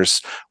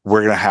 years, we're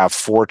going to have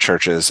 4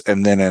 churches.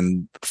 And then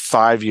in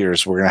 5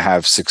 years, we're going to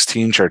have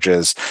 16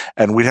 churches.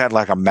 And we had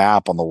like a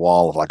map on the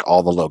wall of like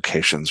all the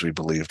locations we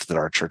believed that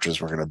our churches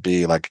were going to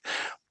be. Like,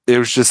 it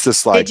was just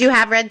this like. Did you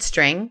have red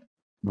string?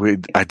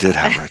 I did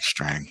have red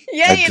string.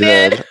 Yeah, you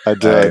did. I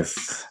did.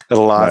 Nice.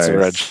 Lots of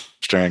red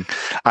string.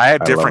 I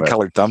had different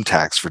colored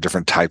thumbtacks for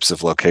different types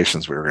of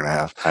locations we were going to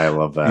have. I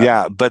love that.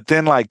 Yeah, but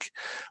then like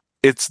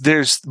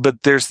there's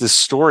this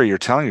story you're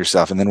telling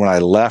yourself, and then when I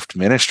left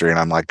ministry and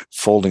I'm like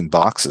folding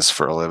boxes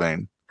for a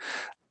living,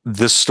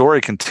 this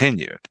story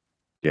continued.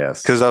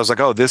 Yes. Because I was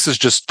like, this is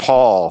just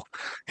Paul,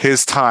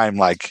 his time,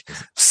 like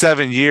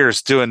 7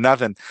 years doing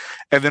nothing.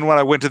 And then when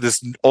I went to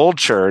this old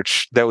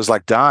church that was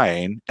like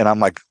dying and I'm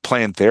like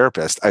playing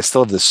therapist, I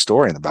still have this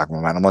story in the back of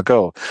my mind. I'm like,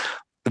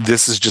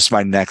 this is just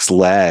my next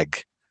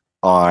leg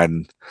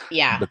on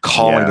the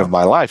calling of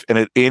my life. And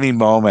at any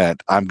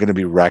moment, I'm going to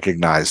be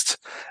recognized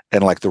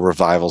and like the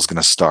revival is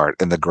going to start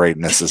and the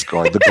greatness is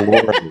going, the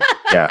glory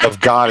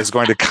of God is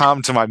going to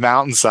come to my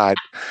mountainside.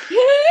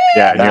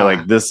 Yeah, and you're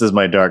like, this is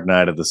my dark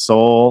night of the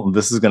soul.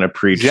 This is going to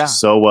preach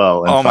so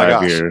well in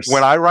 5 years.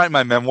 When I write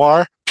my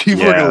memoir,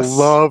 people are going to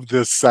love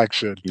this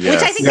section. Yes.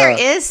 Which I think there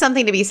is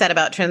something to be said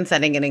about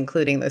transcending and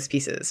including those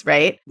pieces,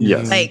 right?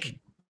 Yes. Like,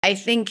 I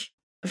think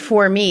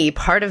for me,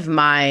 part of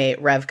my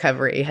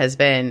Revcovery has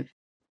been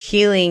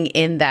healing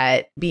in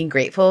that being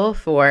grateful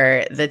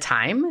for the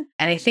time.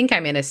 And I think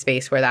I'm in a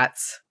space where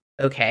that's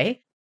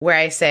okay, where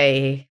I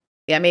say,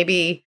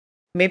 maybe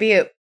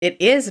it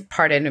is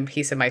part and a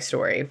piece of my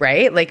story,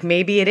 right? Like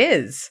maybe it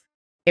is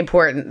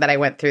important that I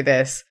went through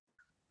this.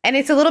 And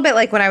it's a little bit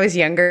like when I was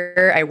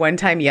younger, I one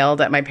time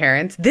yelled at my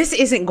parents, this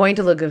isn't going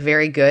to look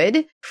very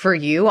good for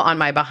you on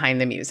my behind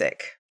the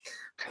music.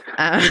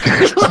 That's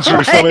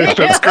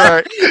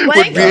great.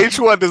 When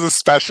VH1 does a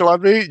special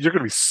on me, you're going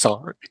to be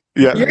sorry.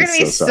 Yeah, you're going to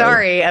be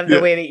sorry of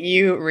the way that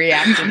you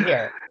reacted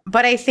here.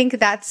 But I think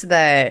that's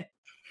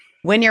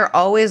when you're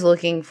always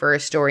looking for a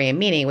story and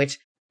meaning, which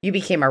you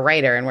became a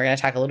writer, and we're going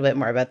to talk a little bit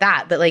more about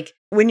that. But like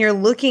when you're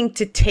looking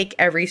to take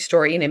every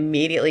story and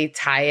immediately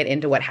tie it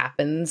into what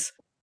happens,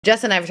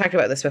 Jess and I have talked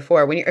about this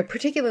before.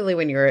 Particularly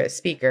when you're a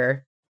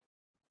speaker,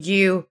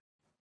 you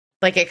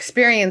like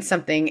experience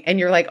something and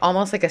you're like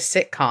almost like a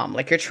sitcom.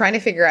 Like you're trying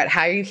to figure out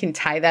how you can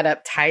tie that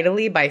up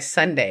tidily by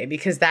Sunday,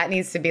 because that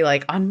needs to be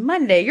like on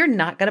Monday, you're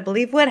not going to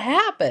believe what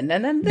happened.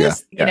 And then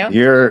this, you know,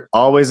 you're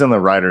always in the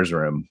writer's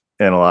room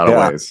in a lot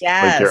of ways.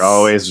 Yes. Like you're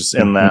always just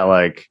in that,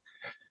 like,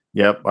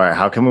 yep. All right.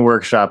 How can we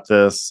workshop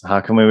this? How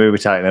can we maybe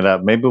tighten it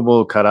up? Maybe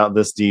we'll cut out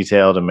this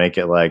detail to make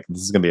it like,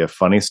 this is going to be a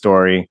funny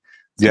story.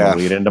 It's going to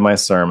lead into my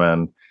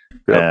sermon.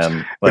 Yep.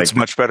 And like, it's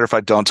much better if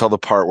I don't tell the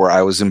part where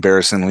I was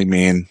embarrassingly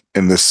mean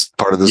in this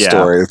part of the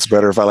story. It's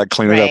better if I like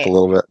clean it up a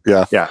little bit.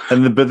 Yeah. Yeah.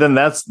 But then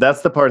that's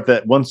the part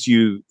that once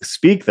you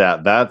speak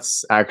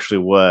that's actually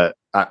what,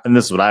 and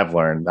this is what I've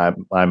learned.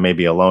 I may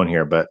be alone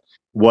here, but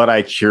what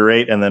I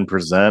curate and then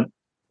present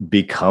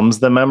becomes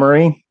the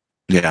memory.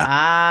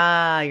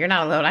 Yeah. You're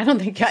not alone. I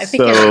think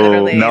you're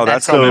literally. No,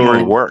 that's how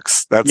memory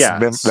works. That's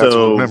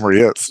what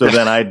memory is. So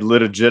then I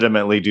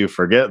legitimately do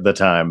forget the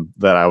time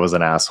that I was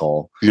an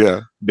asshole.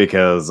 Yeah.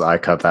 Because I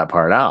cut that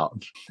part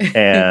out.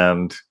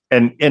 And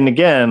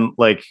again,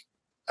 like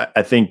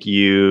I think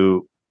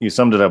you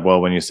summed it up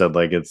well when you said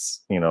like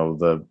it's, you know,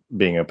 the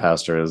being a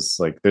pastor is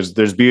like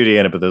there's beauty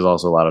in it, but there's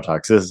also a lot of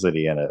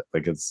toxicity in it.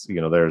 Like it's,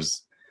 you know, there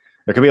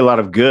can be a lot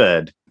of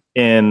good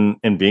in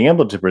being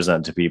able to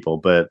present to people,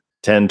 but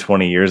 10,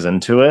 20 years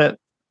into it,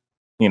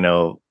 you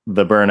know,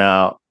 the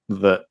burnout,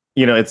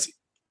 it's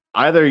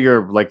either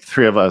you're like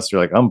three of us, you're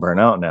like, I'm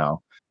burnt out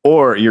now,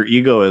 or your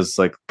ego is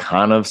like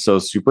kind of so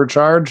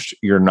supercharged,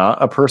 you're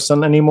not a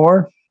person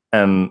anymore.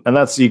 And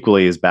that's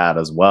equally as bad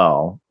as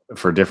well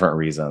for different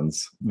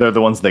reasons. They're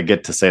the ones that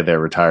get to say they're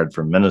retired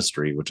from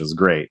ministry, which is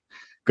great.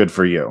 Good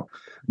for you.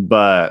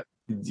 But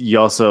you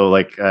also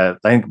like, I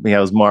think it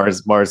was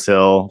Mars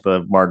Hill,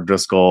 the Mark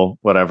Driscoll,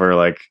 whatever,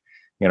 like,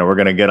 you know, we're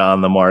going to get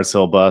on the Mars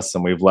Hill bus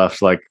and we've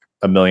left like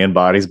 1 million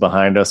bodies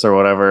behind us or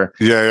whatever.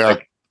 Yeah.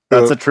 Like,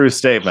 that's a true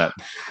statement.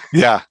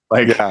 Yeah.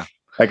 Like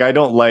I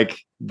don't like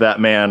that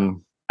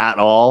man at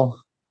all,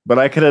 but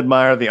I could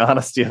admire the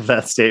honesty of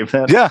that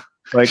statement. Yeah.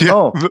 Like,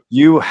 oh,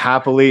 you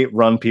happily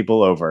run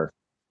people over.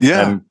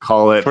 Yeah. And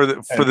call it for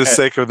the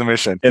sake of the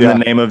mission. In the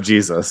name of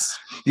Jesus.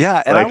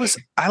 Yeah. And like,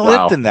 I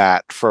lived in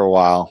that for a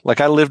while.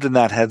 Like I lived in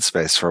that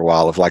headspace for a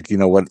while of like, you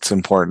know, what's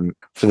important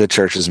for the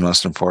church is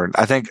most important.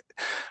 I think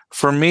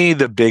for me,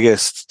 the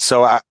biggest,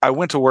 so I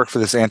went to work for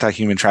this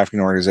anti-human trafficking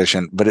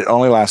organization, but it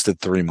only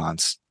lasted 3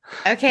 months.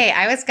 Okay.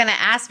 I was going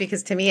to ask,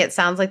 because to me, it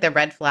sounds like the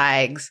red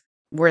flags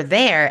were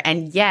there,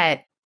 and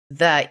yet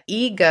the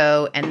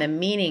ego and the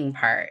meaning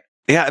part.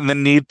 Yeah. And the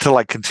need to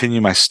like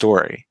continue my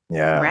story.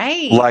 Yeah.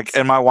 Right. Like,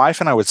 and my wife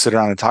and I would sit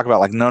around and talk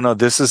about like, no,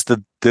 this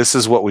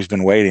is what we've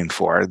been waiting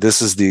for.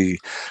 This is the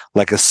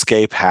like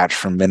escape hatch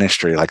from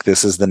ministry. Like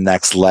this is the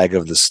next leg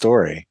of the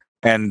story.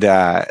 And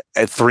at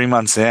 3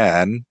 months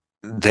in,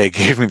 they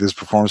gave me this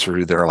performance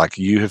review. They're like,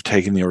 you have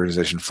taken the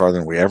organization farther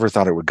than we ever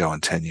thought it would go in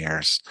 10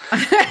 years.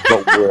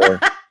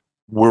 But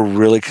we're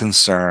really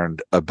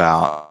concerned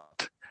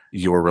about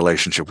your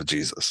relationship with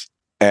Jesus.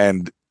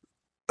 And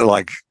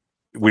like,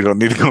 we don't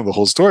need to go into the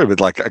whole story, but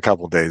like a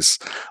couple of days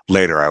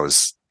later, I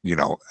was, you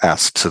know,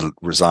 asked to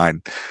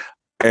resign.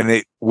 And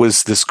it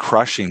was this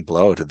crushing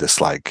blow to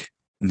this like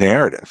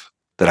narrative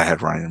that I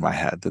had running in my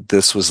head, that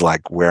this was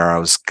like where I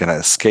was going to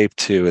escape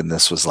to. And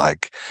this was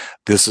like,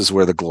 this is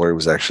where the glory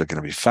was actually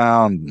going to be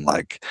found. And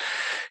like,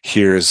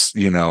 here's,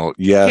 you know,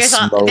 yes,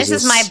 Moses, this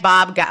is my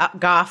Bob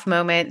Goff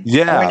moment.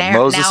 Yeah.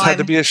 Moses had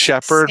to be a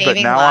shepherd, but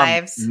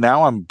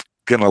now I'm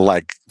gonna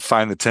like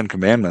find the 10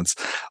 commandments.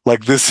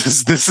 Like this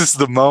is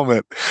the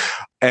moment.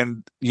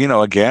 And you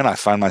know, again, I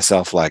find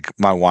myself like,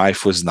 my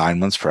wife was 9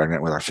 months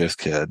pregnant with our 5th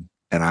kid,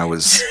 and I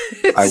went stop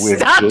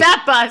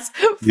that bus.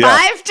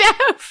 5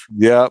 down.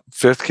 Yeah,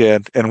 5th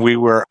kid, and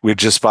we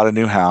just bought a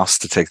new house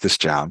to take this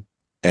job,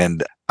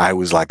 and I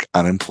was like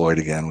unemployed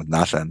again with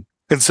nothing.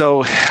 And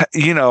so,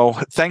 you know,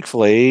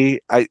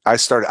 thankfully, I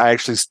said,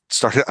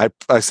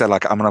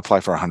 like, I'm going to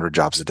apply for 100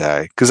 jobs a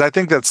day. Because I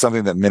think that's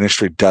something that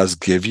ministry does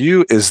give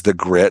you, is the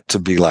grit to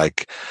be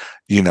like,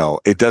 you know,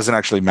 it doesn't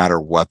actually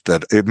matter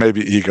it may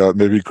be ego, it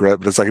may be grit,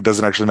 but it's like, it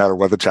doesn't actually matter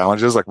what the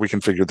challenge is. Like, we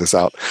can figure this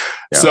out.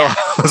 Yeah. So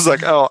I was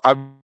like,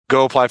 I'm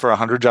go apply for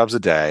 100 jobs a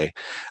day.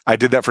 I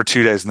did that for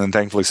 2 days. And then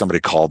thankfully somebody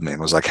called me and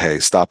was like, hey,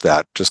 stop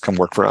that. Just come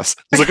work for us.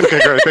 I was like, okay,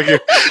 great. Thank you.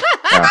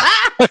 Yeah.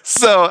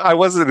 So I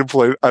wasn't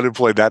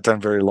unemployed that time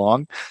very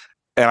long.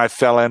 And I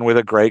fell in with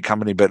a great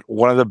company. But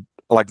one of the,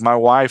 like my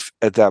wife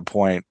at that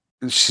point,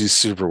 she's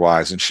super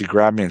wise. And she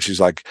grabbed me and she's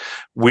like,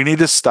 we need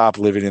to stop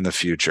living in the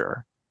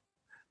future.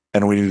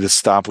 And we need to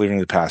stop living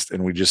in the past.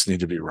 And we just need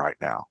to be right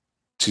now.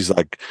 She's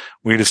like,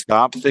 we need to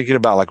stop thinking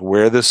about like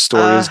where this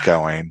story is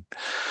going.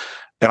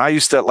 And I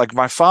used to, like,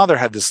 my father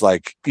had this,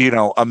 like, you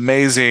know,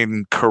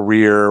 amazing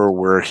career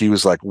where he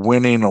was like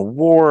winning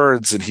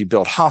awards, and he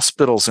built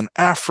hospitals in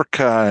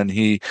Africa, and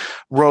he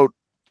wrote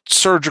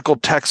surgical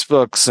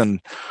textbooks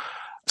and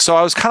so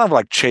I was kind of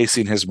like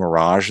chasing his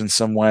mirage in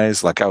some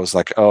ways. Like I was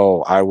like,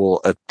 oh, I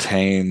will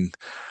attain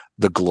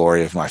the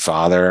glory of my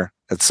father.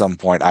 At some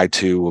point, I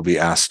too will be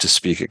asked to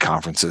speak at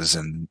conferences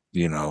in,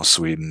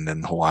 Sweden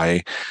and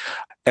Hawaii.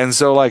 And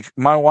so like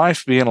my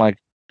wife being like,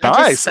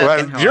 nice,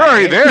 well, you're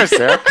already there,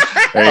 Sarah.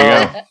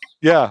 There you go.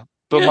 Yeah.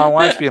 But my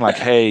wife being like,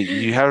 hey,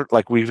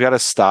 we've got to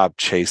stop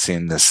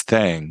chasing this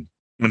thing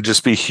and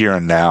just be here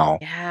and now.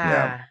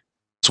 Yeah.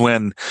 It's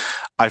when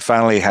I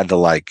finally had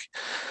to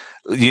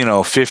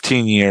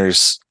 15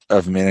 years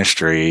of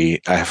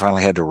ministry, I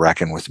finally had to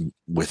reckon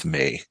with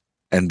me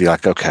and be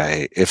like,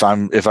 okay, if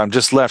I'm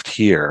just left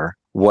here,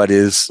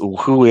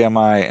 who am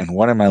I and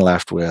what am I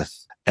left with?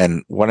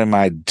 And what am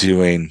I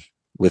doing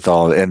with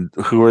and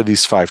who are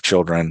these 5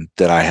 children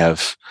that I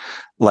have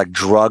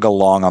drug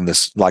along on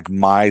this,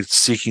 my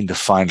seeking to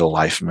find a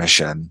life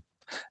mission.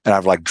 And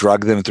I've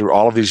drug them through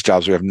all of these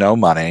jobs. We have no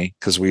money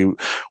because we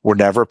were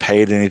never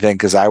paid anything,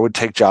 because I would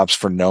take jobs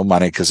for no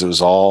money because it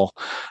was all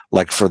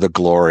for the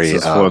glory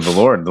of for the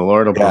Lord. The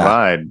Lord will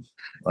provide.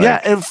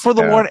 And for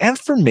the Lord and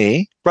for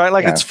me,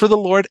 right? It's for the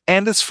Lord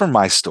and it's for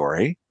my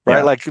story,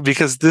 right?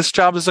 Because this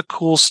job is a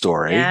cool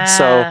story. Yeah.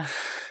 So,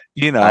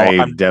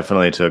 I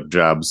definitely took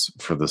jobs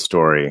for the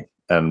story,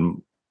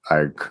 and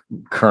I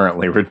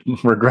currently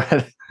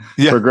regret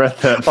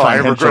that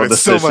financial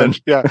decision. So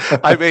much. Yeah,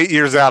 I'm 8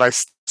 years out. I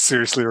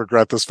seriously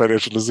regret this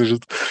financial decision.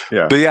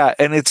 Yeah, but yeah,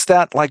 and it's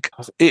that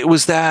it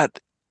was that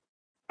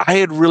I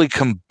had really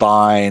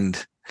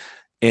combined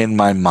in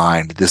my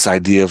mind this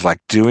idea of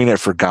doing it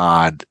for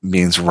God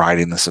means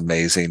writing this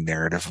amazing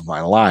narrative of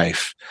my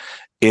life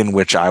in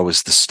which I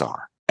was the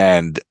star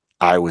and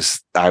I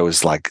was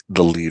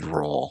the lead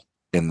role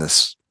in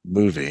this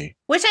movie.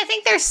 Which I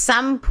think there's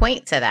some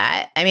point to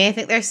that. I mean, I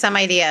think there's some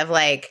idea of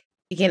I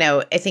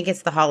think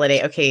it's the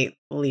holiday. Okay,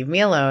 leave me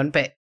alone,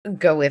 but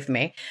go with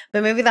me.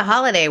 But maybe the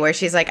holiday where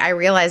she's like, I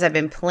realize I've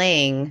been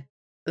playing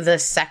the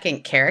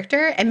second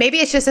character. And maybe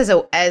it's just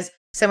as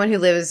someone who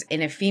lives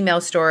in a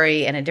female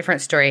story and a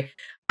different story,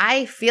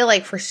 I feel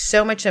like for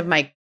so much of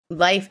my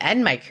life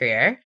and my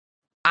career,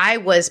 I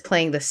was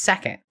playing the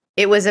second.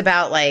 It was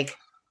about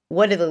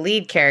what do the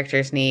lead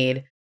characters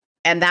need?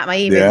 And that might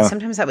even,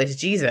 sometimes that was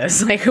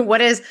Jesus.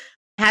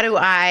 How do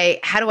I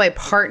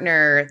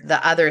partner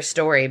the other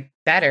story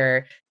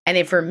better?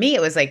 And for me,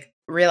 it was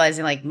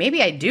realizing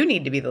maybe I do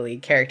need to be the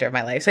lead character of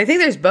my life. So I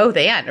think there's both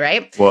and,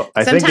 right? Well,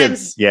 I think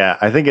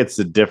it's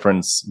the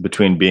difference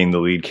between being the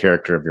lead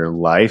character of your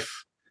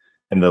life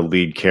and the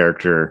lead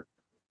character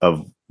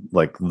of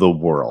the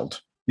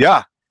world.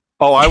 Yeah.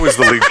 Oh, I was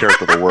the lead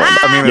character of the world.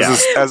 I mean,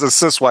 as a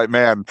cis white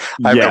man,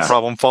 I have no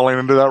problem falling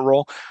into that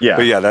role. Yeah.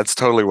 But that's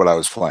totally what I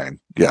was playing.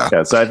 Yeah.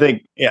 Yeah. So I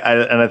think,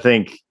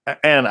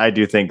 and I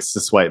do think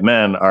cis white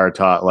men are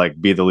taught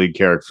be the lead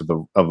character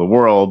of the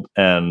world,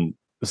 and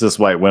cis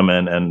white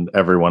women and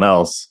everyone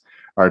else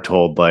are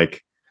told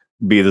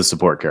be the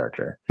support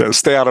character.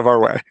 Stay out of our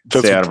way.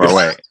 Stay out of our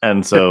way.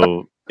 And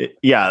so,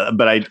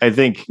 but I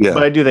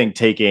do think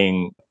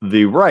taking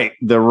the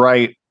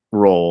right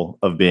role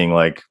of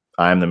being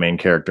I'm the main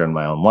character in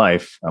my own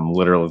life. I'm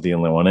literally the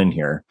only one in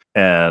here.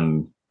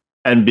 And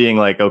being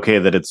okay,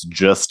 that it's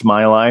just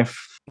my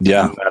life.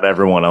 Yeah. Not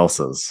everyone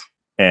else's.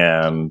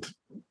 And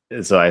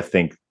so I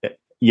think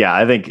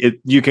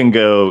you can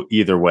go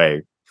either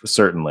way,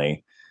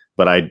 certainly.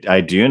 But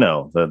I do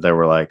know that they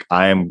were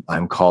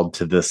I'm called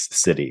to this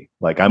city.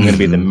 I'm going to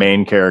be the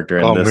main character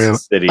in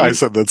this city. I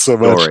said that so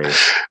much.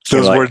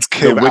 Story. Those words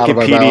came out of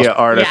my mouth. The Wikipedia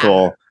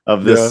article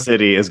of this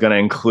city is going to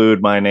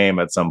include my name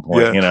at some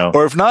point,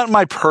 Or if not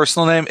my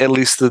personal name, at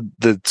least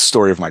the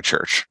story of my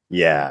church.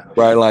 Yeah.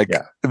 Right.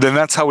 Then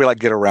that's how we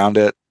get around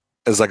it.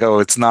 It's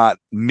it's not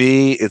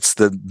me, it's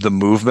the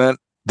movement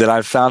that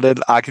I've founded.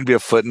 I can be a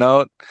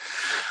footnote.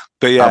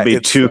 But I'll be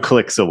 2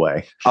 clicks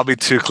away. I'll be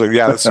 2 clicks.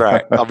 Yeah, that's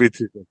right. I'll be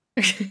 2 clicks.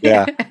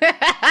 Yeah.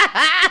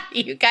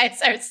 You guys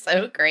are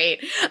so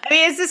great. I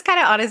mean, it's just kind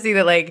of honesty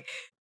that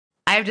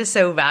I've just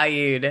so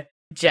valued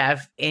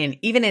Jeff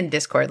even in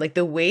Discord,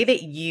 the way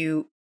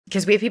that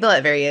because we have people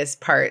at various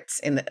parts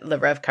in the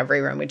Rev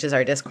Recovery Room, which is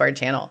our Discord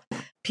channel.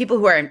 People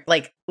who are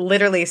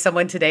literally,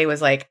 someone today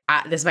was this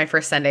is my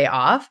first Sunday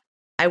off.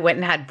 I went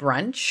and had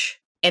brunch,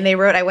 and they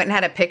wrote, I went and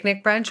had a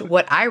picnic brunch.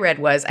 What I read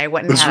was, I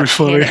went and had a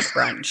panic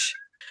brunch.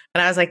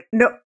 And I was like,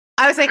 no.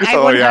 I was like, I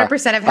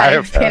 100% have had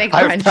a panic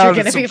brunch. You're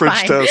going to be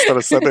fine. Toast on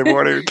a Sunday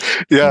morning.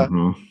 Yeah.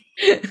 Mm-hmm.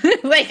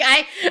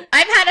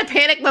 I've had a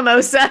panic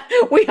mimosa.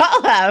 We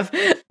all have.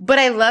 But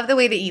I love the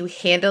way that you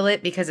handle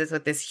it, because it's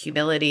with this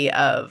humility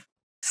of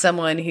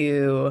someone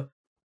who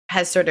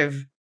has sort of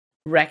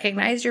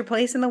recognized your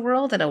place in the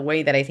world in a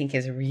way that I think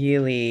is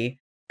really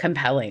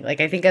compelling.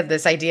 I think of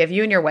this idea of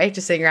you and your wife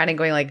just sitting around and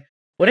going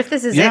what if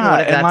this is it?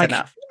 What if that's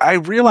enough? I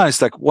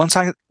realized once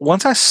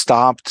I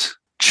stopped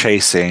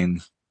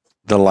chasing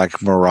the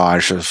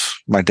mirage of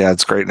my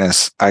dad's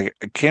greatness, I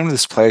came to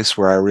this place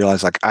where I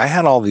realized I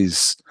had all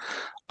these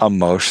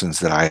emotions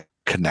that I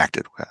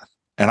connected with,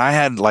 and I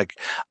had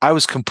I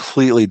was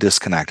completely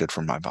disconnected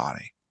from my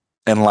body,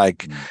 and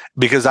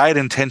because I had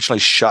intentionally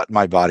shut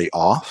my body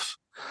off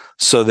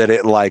so that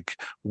it like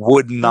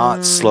would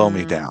not slow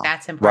me down.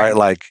 That's important. Right?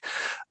 Like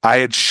I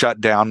had shut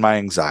down my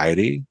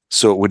anxiety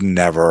so it would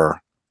never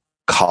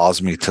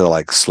cause me to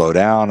like slow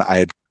down. I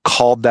had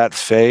called that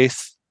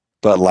faith,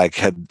 but like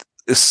had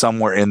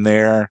somewhere in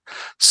there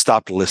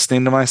stopped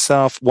listening to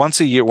myself. Once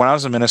a year, when I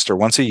was a minister,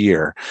 once a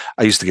year,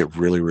 I used to get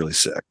really, really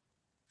sick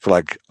for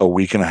like a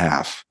week and a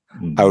half.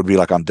 I would be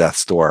like on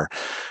death's door.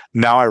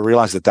 Now I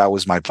realize that that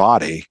was my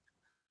body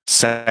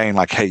saying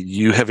like, hey,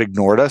 you have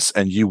ignored us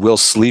and you will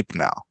sleep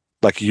now.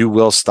 Like you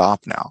will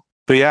stop now.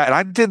 But yeah, and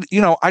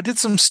I did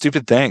some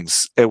stupid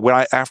things.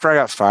 After I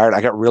got fired,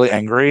 I got really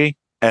angry.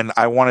 And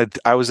I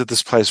was at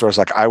this place where I was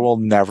like, I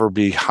want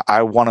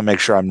to make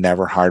sure I'm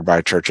never hired by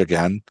a church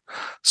again.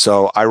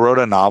 So I wrote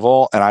a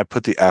novel and I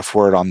put the F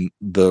word on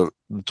the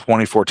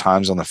 24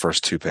 times on the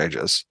first 2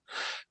 pages.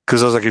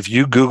 Because I was like, if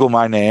you Google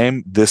my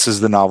name, this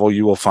is the novel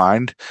you will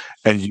find.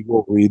 And you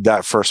will read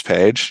that first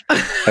page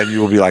and you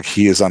will be like,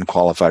 he is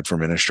unqualified for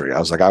ministry. I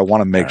was like, I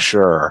want to make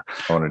sure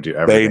I want to do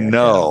everything they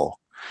know.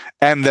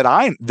 And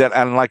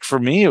and like for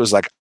me, it was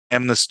like,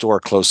 this door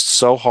closed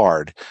so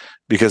hard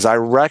because I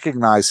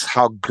recognized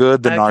how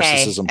good the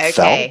narcissism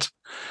felt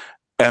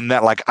and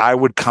that like I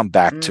would come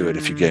back to it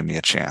if you gave me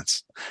a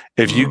chance.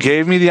 If you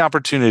gave me the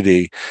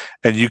opportunity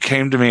and you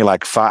came to me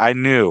like I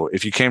knew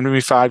if you came to me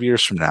 5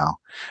 years from now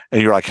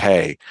and you're like,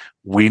 hey,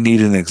 we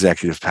need an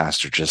executive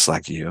pastor just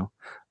like you,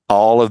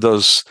 all of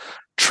those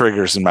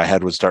triggers in my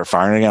head would start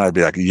firing again. I'd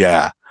be like,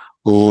 yeah,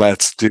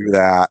 let's do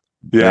that.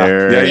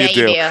 Yeah, you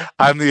do.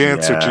 I'm the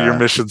answer to your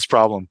missions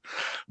problem.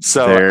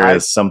 So there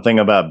is something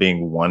about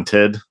being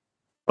wanted.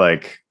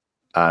 Like,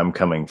 I'm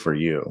coming for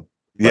you.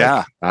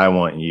 Like, I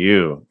want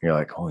you. You're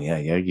like, oh yeah,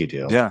 you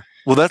do. Yeah.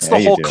 Well, that's the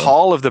whole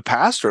call of the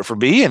pastorate for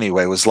me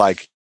anyway, was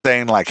like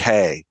saying like,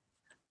 hey,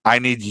 I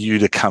need you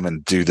to come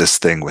and do this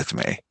thing with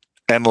me.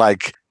 And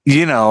like,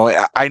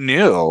 I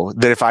knew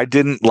that if I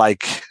didn't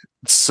like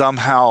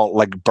somehow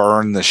like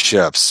burn the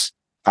ships,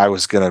 I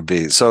was going to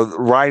be. So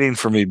writing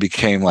for me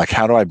became like,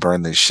 how do I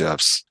burn these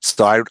ships?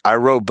 So I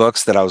wrote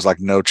books that I was like,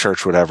 no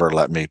church would ever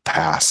let me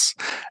pass.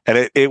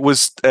 And it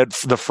was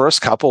the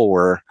first couple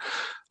were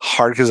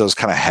hard because I was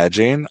kind of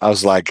hedging. I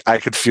was like, I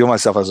could feel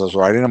myself as I was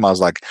writing them. I was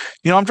like,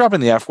 I'm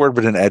dropping the F word,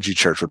 but an edgy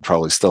church would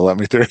probably still let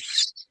me through.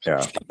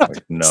 Yeah.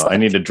 Like, no, I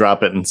need to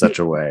drop it in such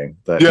a way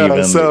that even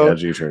the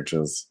edgy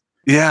churches.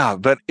 Yeah,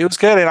 but it was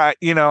good. And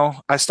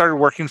I started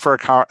working for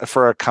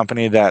a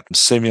company that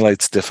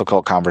simulates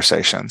difficult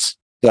conversations.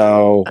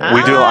 So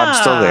I'm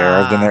still there.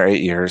 I've been there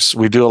 8 years.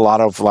 We do a lot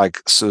of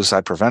like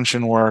suicide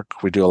prevention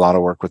work. We do a lot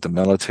of work with the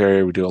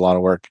military. We do a lot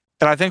of work.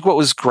 And I think what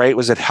was great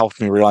was it helped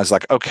me realize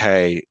like,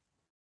 okay,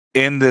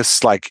 in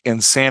this like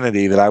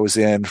insanity that I was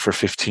in for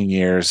 15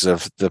 years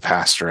of the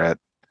pastorate,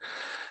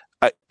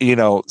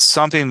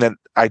 something that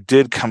I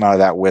did come out of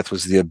that with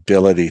was the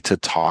ability to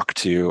talk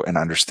to and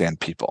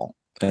understand people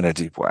in a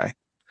deep way.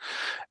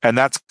 And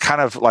that's kind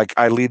of like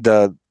I lead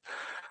the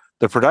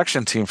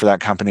production team for that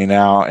company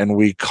now, and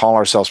we call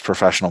ourselves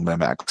professional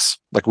mimics.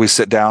 Like we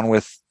sit down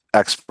with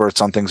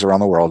experts on things around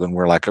the world and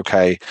we're like,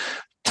 okay,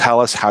 tell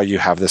us how you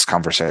have this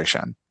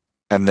conversation.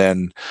 And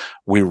then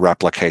we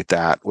replicate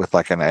that with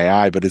like an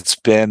AI. But it's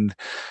been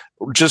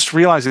just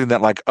realizing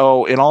that like,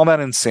 in all that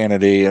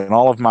insanity and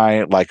all of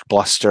my like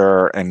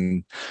bluster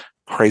and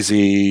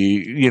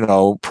crazy,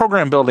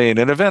 program building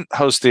and event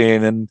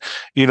hosting and,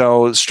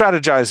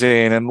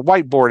 strategizing and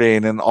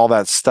whiteboarding and all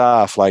that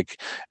stuff, like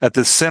at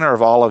the center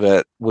of all of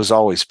it was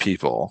always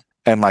people.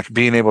 And like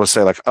being able to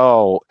say like,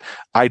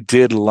 I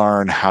did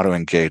learn how to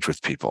engage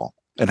with people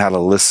and how to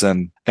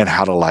listen and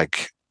how to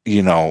like,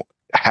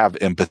 have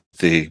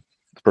empathy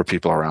for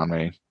people around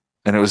me.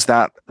 And it was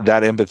that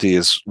empathy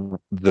is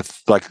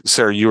like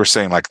Sarah, you were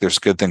saying like there's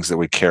good things that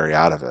we carry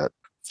out of it.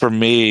 For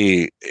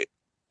me,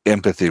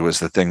 empathy was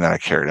the thing that I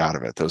carried out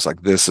of it. That was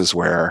like, this is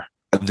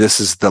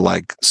the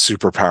like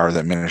superpower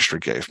that ministry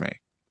gave me,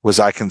 was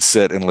I can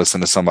sit and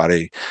listen to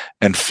somebody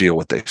and feel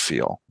what they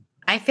feel.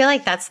 I feel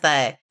like that's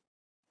the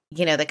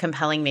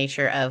compelling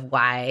nature of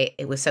why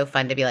it was so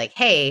fun to be like,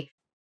 hey,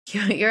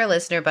 you're a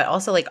listener, but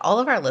also like all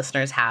of our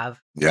listeners have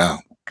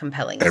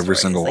compelling every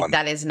stories. single like, one.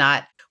 That is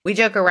not, we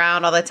joke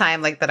around all the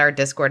time like that our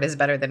Discord is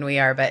better than we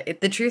are,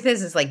 but the truth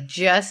is like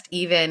just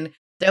even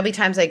there'll be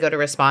times I go to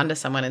respond to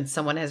someone and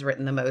someone has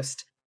written the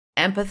most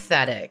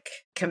empathetic,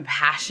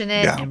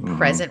 compassionate, and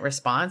present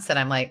response that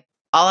I'm like,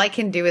 all I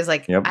can do is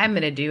like, I'm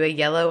going to do a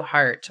yellow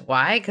heart.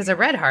 Why? Because a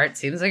red heart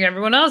seems like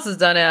everyone else has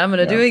done it. I'm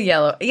going to do a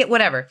yellow,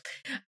 whatever.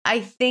 I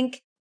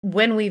think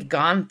when we've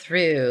gone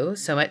through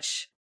so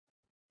much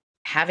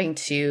having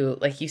to,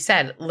 like you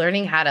said,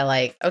 learning how to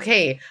like,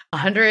 okay,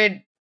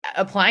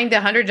 applying to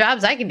 100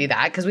 jobs, I can do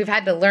that because we've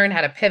had to learn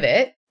how to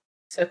pivot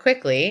so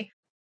quickly.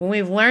 When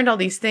we've learned all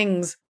these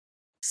things,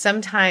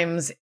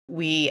 sometimes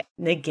we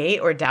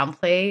negate or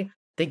downplay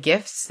the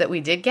gifts that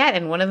we did get.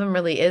 And one of them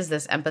really is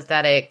this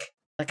empathetic,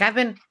 like I've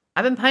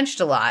been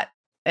punched a lot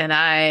and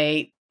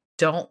I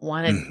don't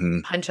want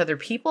to punch other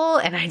people.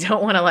 And I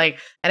don't want to like,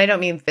 and I don't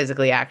mean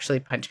physically actually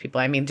punch people.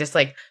 I mean, just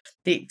like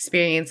the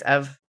experience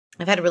of,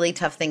 I've had really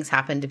tough things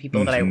happen to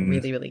people that I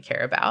really, really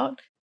care about.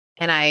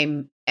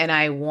 And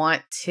I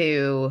want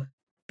to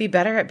be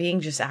better at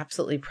being just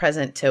absolutely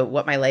present to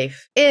what my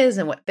life is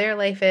and what their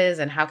life is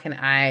and how can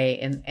I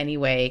in any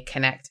way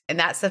connect. And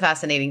that's the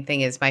fascinating thing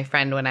is my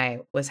friend, when I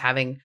was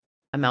having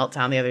a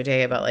meltdown the other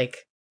day about like,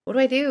 what do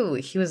I do?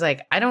 He was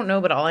like, I don't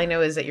know, but all I know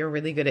is that you're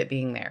really good at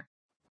being there.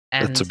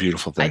 And that's a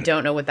beautiful thing. I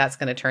don't know what that's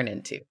going to turn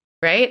into.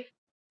 Right.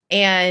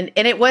 And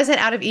it wasn't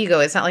out of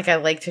ego. It's not like I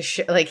like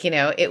to like, you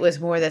know, it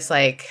was more this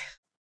like,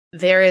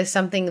 there is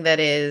something that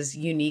is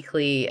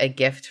uniquely a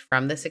gift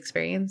from this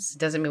experience.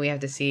 Doesn't mean we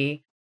have to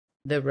see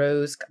the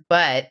rose,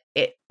 but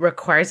it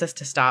requires us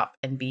to stop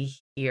and be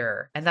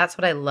here. And that's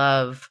what I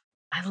love.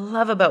 I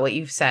love about what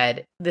you've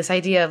said. This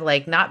idea of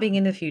like not being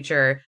in the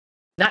future,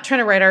 not trying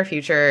to write our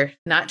future,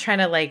 not trying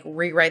to like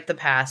rewrite the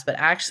past, but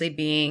actually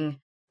being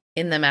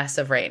in the mess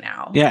of right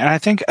now. Yeah. And I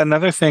think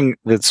another thing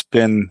that's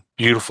been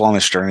beautiful on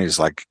this journey is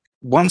like,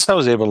 once I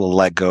was able to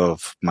let go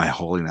of my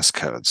holiness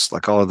codes,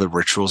 like all of the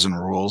rituals and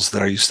rules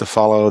that I used to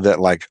follow that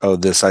like, oh,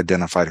 this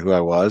identified who I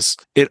was,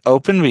 it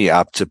opened me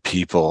up to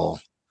people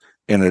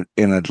in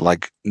a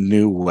like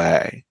new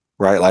way,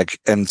 right? Like,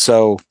 and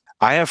so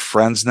I have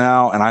friends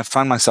now and I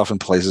find myself in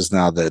places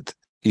now that,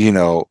 you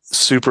know,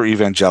 super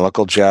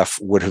evangelical Jeff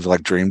would have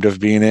like dreamed of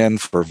being in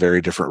for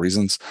very different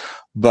reasons.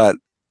 But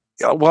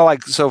well,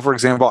 like, so for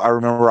example, I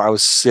remember I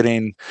was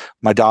sitting,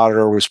 my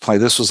daughter was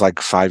playing, this was like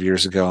 5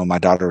 years ago, and my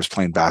daughter was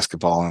playing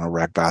basketball in a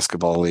rec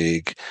basketball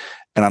league.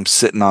 And I'm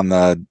sitting on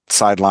the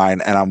sideline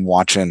and I'm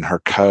watching her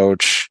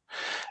coach.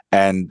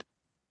 And,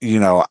 you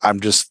know,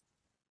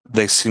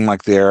 they seem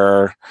like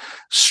they're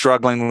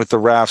struggling with the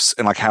refs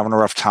and like having a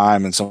rough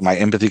time. And so my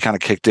empathy kind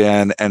of kicked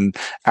in. And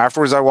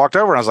afterwards I walked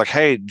over and I was like,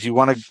 hey, do you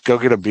want to go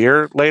get a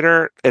beer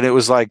later? And it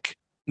was like,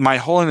 my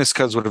holiness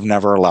codes would have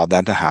never allowed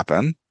that to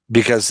happen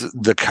because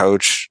the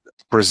coach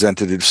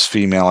presented as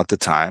female at the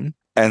time.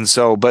 And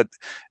so, but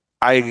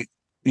I,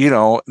 you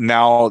know,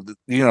 now,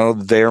 you know,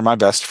 they are my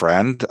best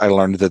friend. I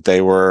learned that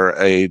they were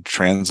a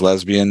trans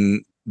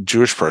lesbian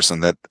Jewish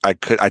person that I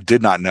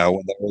did not know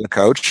when they were the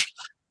coach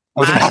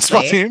of the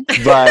basketball team,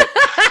 but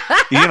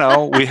you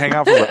know, we hang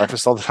out for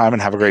breakfast all the time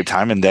and have a great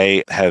time. And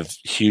they have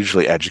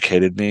hugely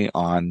educated me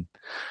on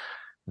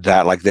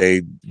that. Like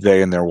they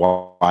and their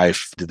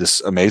wife did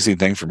this amazing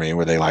thing for me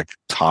where they like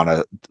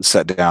Tana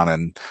sat down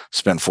and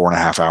spent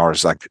 4.5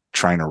 hours, like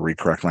trying to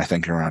recorrect my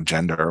thinking around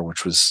gender,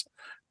 which was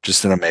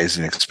just an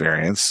amazing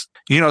experience.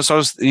 You know,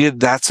 so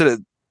that's a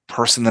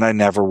person that I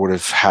never would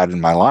have had in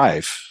my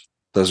life.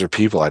 Those are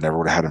people I never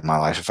would have had in my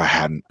life if I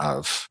hadn't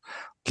of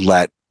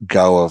let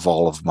go of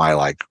all of my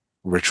like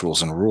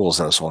rituals and rules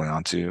that I was holding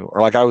on to. Or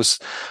like I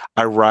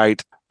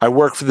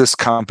work for this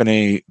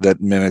company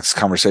that mimics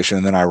conversation,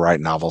 and then I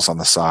write novels on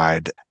the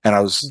side. And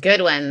I was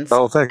good ones.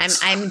 Oh, thanks.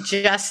 I'm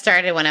just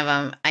started one of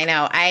them. I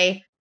know.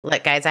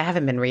 Look, guys, I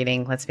haven't been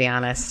reading. Let's be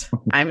honest.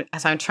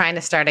 I'm trying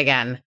to start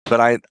again.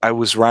 But I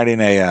was writing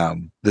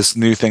this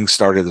new thing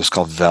started. It was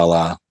called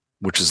Vela,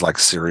 which is like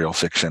serial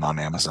fiction on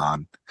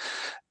Amazon.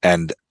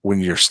 And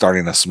when you're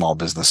starting a small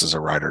business as a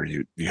writer,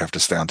 you have to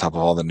stay on top of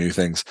all the new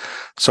things.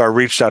 So I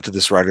reached out to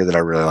this writer that I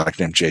really like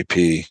named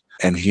JP,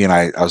 and he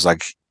was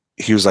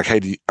like,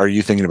 hey, are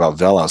you thinking about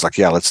Vela? I was like,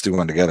 yeah, let's do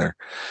one together.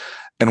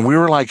 And we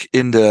were like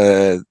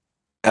into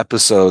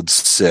episode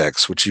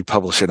 6, which you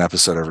publish an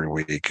episode every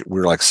week. We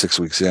were like 6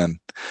 weeks in,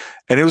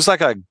 and it was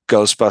like a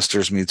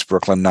Ghostbusters meets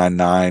Brooklyn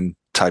Nine-Nine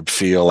type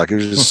feel. Like it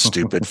was just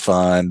stupid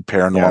fun,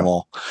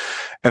 paranormal. Yeah.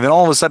 And then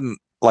all of a sudden,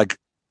 like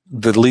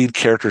the lead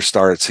character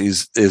starts,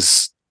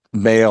 is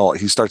male.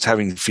 He starts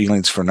having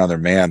feelings for another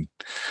man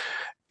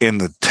in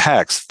the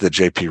text that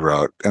JP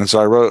wrote. And so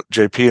I wrote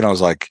JP and I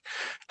was like,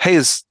 hey,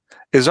 is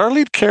our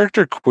lead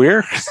character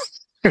queer?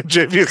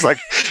 JP is like,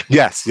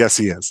 yes,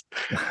 he is.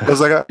 I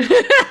was like,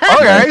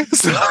 okay.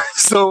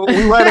 So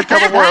we write a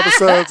couple more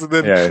episodes, and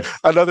then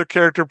another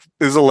character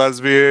is a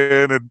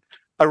lesbian, and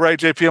I write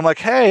JP. I'm like,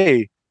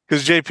 hey,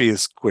 because JP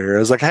is queer. I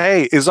was like,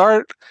 hey, is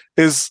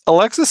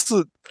Alexis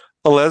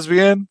a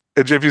lesbian?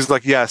 And JP's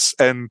like, yes,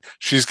 and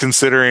she's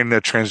considering a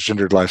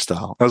transgendered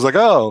lifestyle. I was like,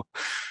 oh,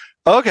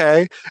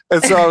 okay.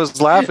 And so I was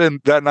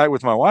laughing that night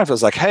with my wife. I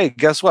was like, hey,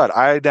 guess what?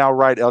 I now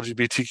write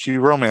LGBTQ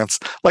romance.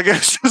 Like,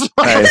 it's just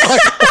nice.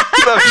 Like,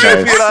 you know, JP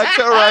and I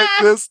co-write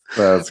this.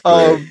 That's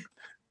great.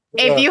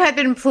 If you had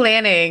been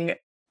planning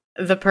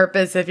the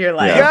purpose of your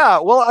life. Yeah.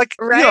 Well, like,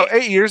 right? You know,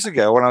 8 years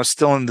ago when I was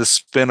still in the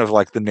spin of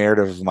like the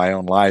narrative of my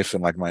own life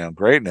and like my own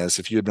greatness,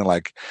 if you had been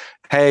like,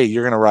 hey,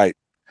 you're going to write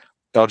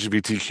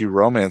LGBTQ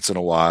romance in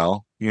a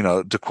while, you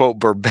know, to quote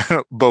Bo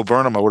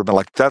Burnham, I would have been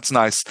like, that's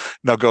nice.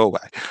 Now go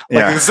away.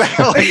 Like,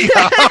 exactly.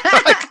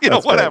 Like, you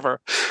know, whatever.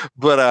 Great.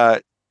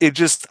 But I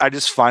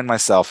just find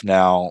myself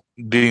now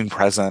being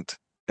present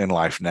in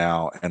life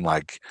now and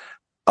like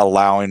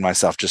allowing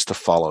myself just to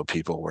follow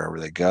people wherever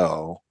they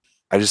go.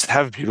 I just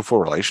have beautiful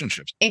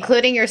relationships.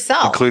 Including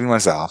yourself. Including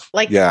myself.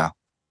 Like, yeah.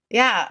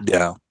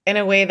 In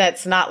a way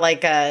that's not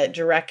like a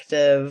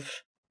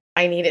directive,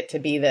 I need it to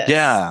be this.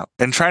 Yeah.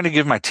 And trying to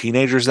give my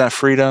teenagers that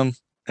freedom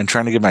and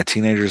trying to give my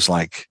teenagers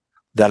like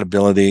that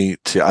ability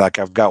to, like,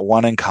 I've got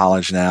one in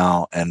college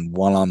now and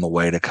one on the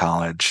way to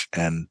college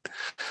and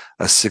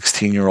a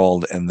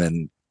 16-year-old. And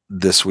then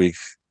this week,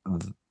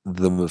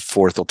 the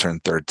fourth will turn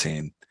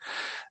 13.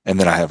 And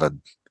then I have a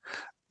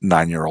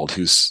 9-year-old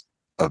who's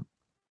a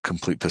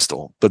complete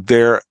pistol. But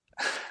they're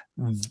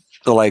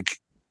like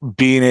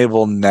being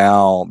able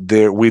now,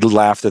 we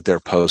laughed at their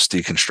post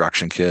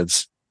deconstruction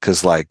kids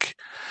because like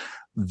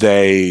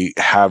they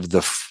have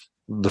the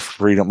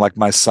freedom. Like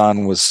my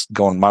son was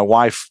going, my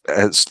wife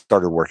has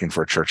started working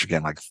for a church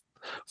again, like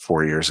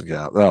 2 years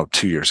ago.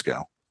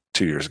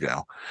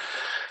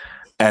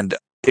 And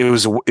it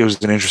was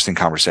an interesting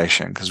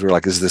conversation because we were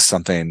like, is this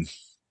something,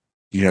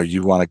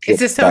 you want to get is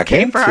this back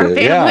okay into? For our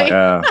family?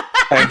 Yeah.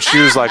 And she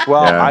was like,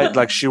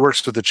 well, she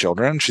works with the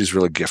children. She's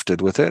really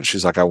gifted with it.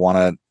 She's like, I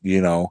want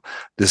to,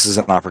 this is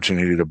an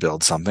opportunity to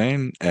build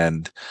something.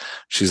 And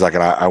she's like,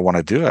 I want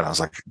to do it. I was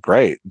like,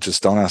 great.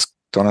 Just don't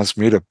ask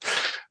me to.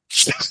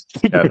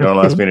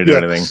 Don't ask me to do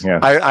anything. Yeah.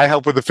 I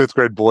help with the 5th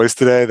grade boys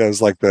today. I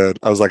was like,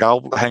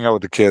 I'll hang out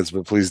with the kids,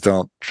 but please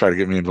don't try to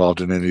get me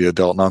involved in any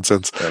adult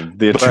nonsense.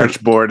 The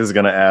church board is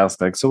going to ask,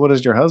 like, so what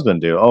does your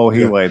husband do? Oh,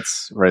 he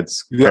writes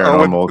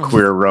paranormal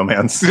queer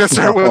romance. That's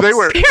right. When they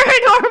were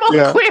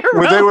paranormal queer romance.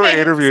 When they were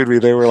interviewed me,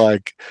 they were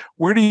like,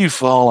 where do you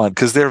fall on?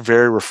 Because they're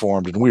very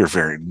reformed, and we are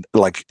very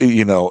like,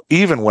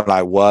 even when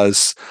I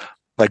was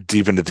like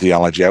deep into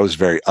theology, I was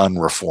very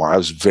unreformed. I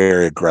was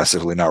very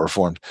aggressively not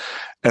reformed.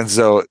 And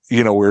so,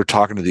 we were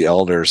talking to the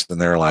elders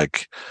and they're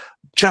like,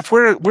 Jeff,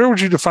 where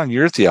would you define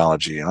your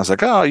theology? And I was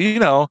like,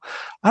 oh,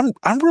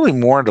 I'm really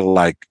more into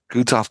like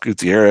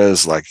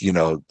Gutierrez, like,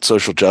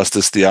 social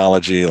justice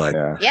theology. Like,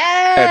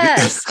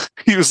 yes. And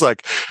he was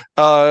like,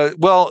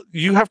 well,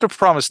 you have to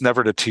promise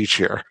never to teach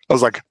here. I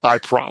was like, I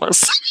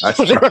promise.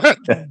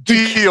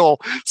 Deal.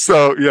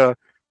 So, yeah.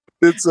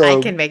 I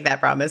can make that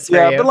promise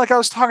for you. But like I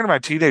was talking to my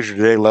teenager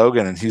today,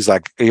 Logan, and he's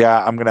like,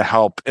 yeah, I'm going to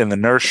help in the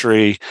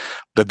nursery,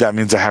 but that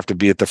means I have to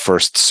be at the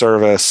first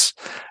service.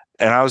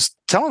 And I was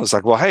telling him, it's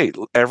like, well, hey,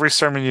 every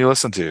sermon you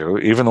listen to,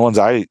 even the ones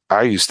I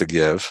used to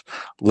give,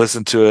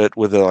 listen to it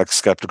with a like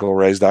skeptical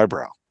raised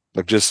eyebrow.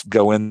 Like just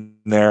go in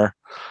there,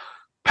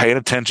 paying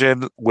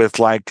attention with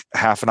like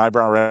half an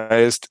eyebrow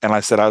raised. And I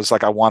was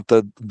like, I want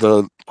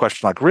the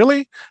question like,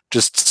 really?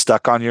 Just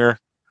stuck on your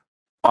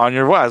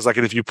was like,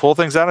 and if you pull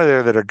things out of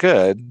there that are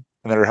good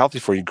and that are healthy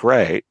for you,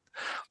 great.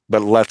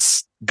 But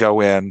let's go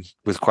in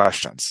with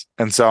questions.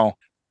 And so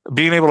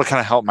being able to kind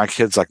of help my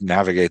kids like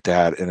navigate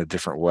that in a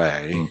different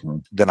way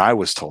than I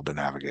was told to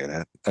navigate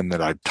it, and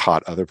that I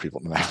taught other people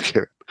to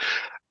navigate it,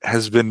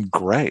 has been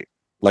great.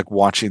 Like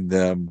watching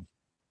them,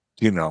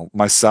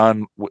 my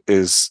son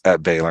is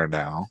at Baylor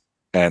now,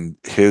 and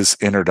his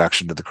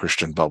introduction to the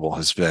Christian bubble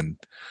has been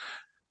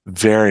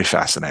very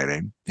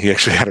fascinating. He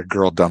actually had a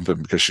girl dump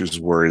him because she was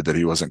worried that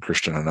he wasn't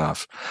Christian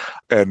enough.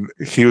 And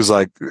he was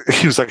like,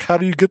 how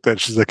do you get that?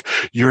 She's like,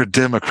 you're a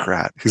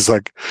Democrat. He's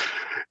like,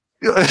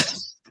 I'm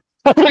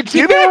like,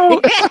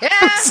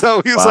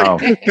 So he's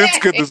like, it's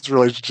good this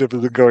relationship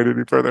isn't going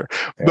any further.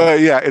 Yeah. But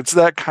yeah, it's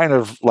that kind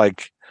of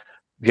like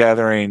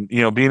gathering,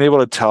 being able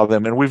to tell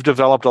them, and we've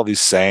developed all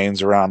these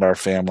sayings around our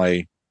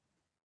family.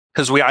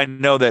 Because I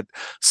know that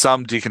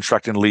some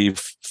deconstruct and leave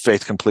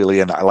faith completely,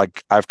 and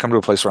I've come to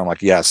a place where I'm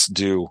like, yes,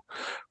 do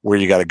where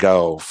you got to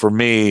go. For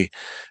me,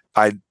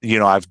 I've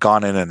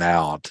gone in and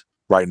out.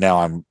 Right now,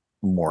 I'm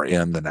more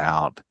in than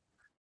out.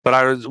 But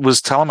I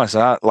was telling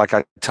myself, like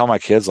I tell my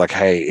kids, like,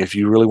 hey, if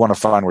you really want to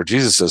find where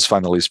Jesus is,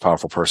 find the least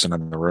powerful person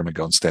in the room and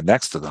go and stand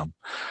next to them,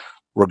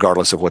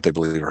 regardless of what they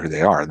believe or who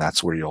they are, and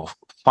that's where you'll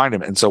find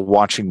him. And so,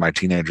 watching my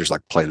teenagers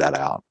like play that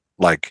out,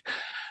 like,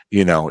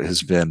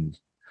 has been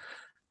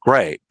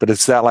great. But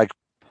it's that like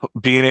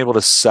being able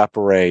to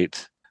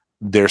separate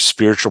their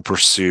spiritual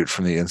pursuit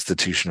from the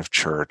institution of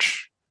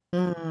church.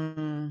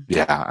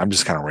 Yeah, I'm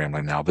just kind of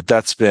rambling now, but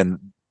that's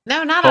been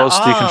not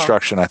post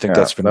deconstruction. I think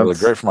that's been really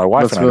great for my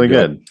wife. That's really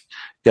good.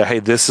 Yeah, hey,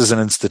 this is an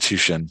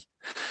institution.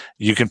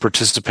 You can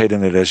participate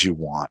in it as you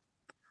want,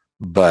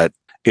 but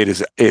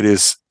it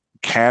is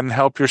can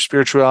help your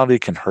spirituality,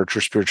 can hurt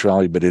your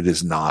spirituality, but it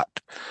is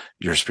not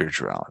your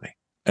spirituality.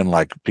 And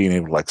like being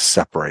able to like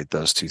separate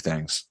those two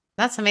things.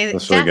 That's amazing.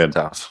 That's really good.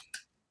 Tough.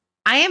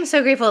 I am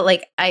so grateful.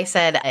 Like I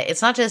said,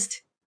 it's not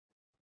just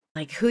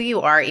like who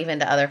you are, even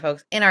to other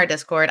folks in our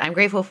Discord. I'm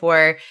grateful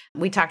for,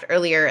 we talked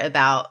earlier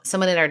about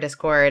someone in our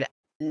Discord,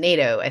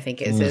 NATO, I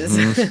think is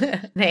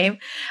his name,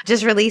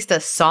 just released a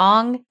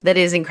song that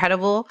is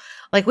incredible.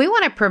 Like we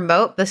want to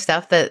promote the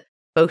stuff that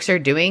folks are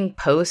doing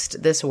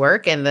post this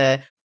work and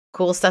the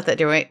cool stuff that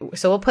they're doing.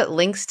 So we'll put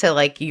links to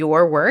like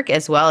your work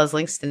as well as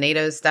links to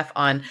NATO's stuff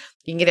on,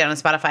 you can get it on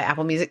Spotify,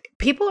 Apple Music.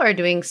 People are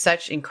doing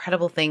such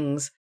incredible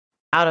things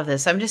out of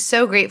this. I'm just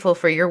so grateful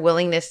for your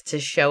willingness to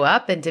show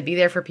up and to be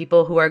there for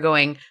people who are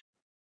going,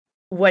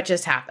 what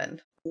just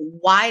happened?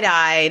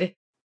 Wide-eyed.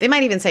 They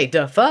might even say,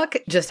 the fuck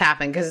just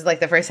happened? Because it's like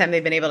the first time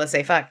they've been able to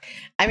say fuck.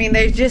 I mean,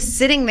 they're just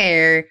sitting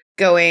there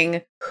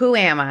going, who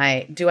am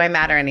I? Do I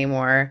matter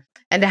anymore?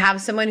 And to have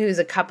someone who's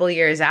a couple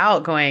years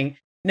out going,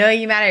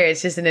 Knowing you matter,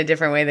 it's just in a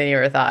different way than you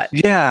ever thought.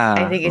 Yeah.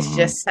 I think it's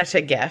just such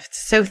a gift.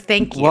 So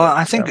thank you. Well,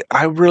 I think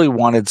I really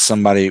wanted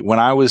somebody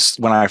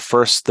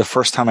the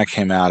first time I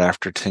came out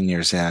after 10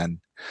 years in,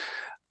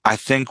 I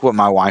think what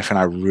my wife and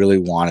I really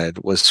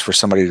wanted was for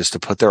somebody just to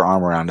put their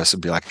arm around us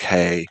and be like,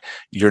 hey,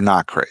 you're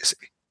not crazy.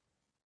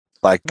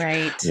 Like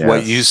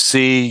what you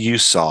see, you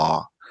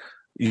saw.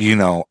 You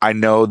know, I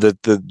know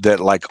that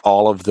like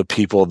all of the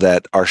people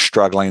that are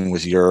struggling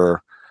with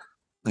your,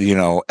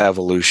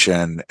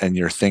 evolution and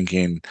your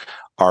thinking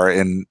are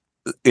in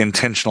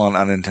intentional and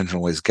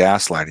unintentional ways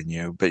gaslighting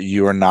you, but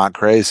you are not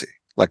crazy.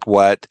 Like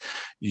what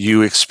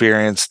you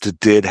experienced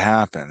did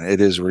happen. It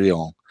is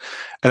real.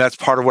 And that's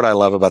part of what I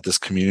love about this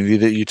community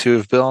that you two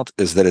have built,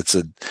 is that it's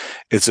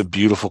a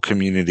beautiful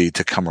community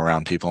to come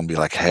around people and be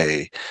like,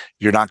 hey,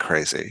 you're not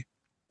crazy.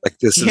 Like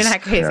you're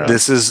not crazy.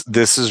 This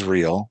is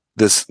real.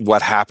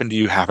 What happened to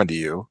you,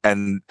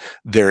 and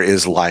there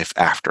is life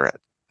after it.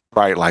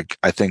 Right. Like,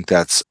 I think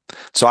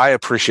so I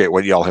appreciate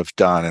what y'all have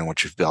done and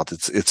what you've built.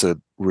 It's a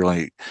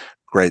really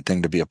great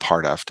thing to be a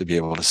part of, to be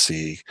able to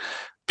see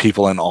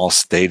people in all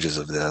stages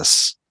of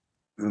this,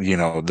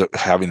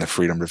 having the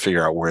freedom to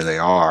figure out where they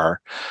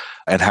are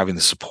and having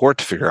the support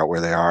to figure out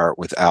where they are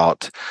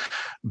without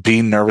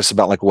being nervous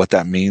about like what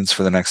that means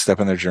for the next step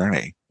in their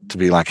journey. To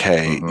be like,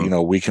 hey,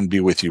 we can be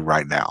with you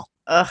right now.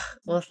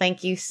 Well,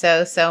 thank you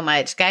so, so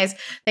much. Guys,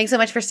 thanks so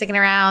much for sticking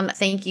around.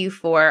 Thank you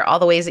for all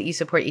the ways that you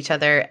support each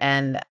other.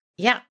 And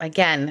yeah,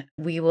 again,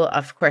 we will,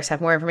 of course, have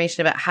more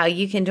information about how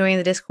you can join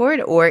the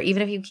Discord, or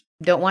even if you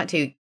don't want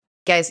to,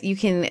 guys, you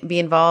can be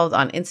involved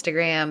on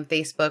Instagram,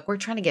 Facebook. We're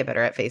trying to get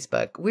better at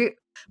Facebook. We're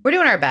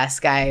doing our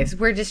best, guys.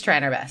 We're just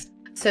trying our best.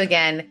 So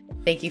again,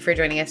 thank you for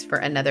joining us for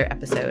another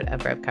episode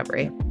of Rev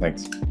Recovery.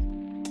 Thanks.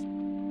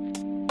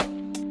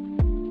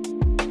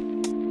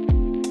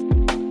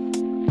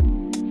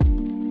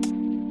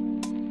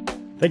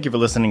 Thank you for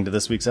listening to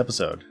this week's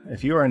episode.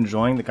 If you are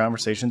enjoying the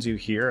conversations you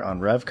hear on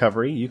Rev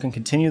Recovery, you can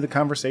continue the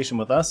conversation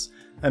with us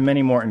and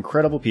many more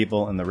incredible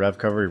people in the Rev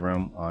Recovery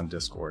room on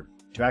Discord.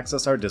 To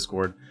access our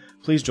Discord,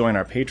 please join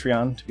our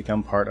Patreon to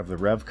become part of the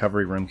Rev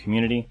Recovery room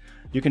community.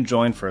 You can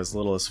join for as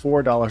little as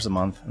 $4 a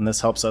month, and this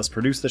helps us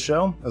produce the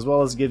show, as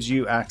well as gives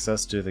you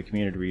access to the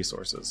community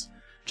resources.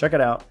 Check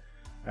it out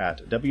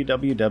at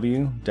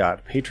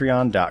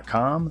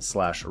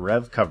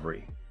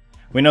www.patreon.com/RevCovery.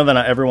 We know that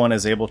not everyone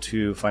is able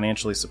to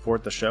financially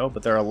support the show,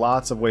 but there are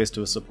lots of ways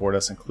to support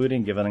us,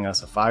 including giving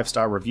us a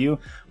 5-star review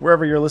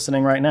wherever you're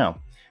listening right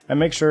now. And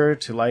make sure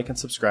to like and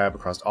subscribe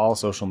across all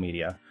social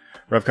media.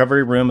 Rev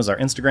Recovery Room is our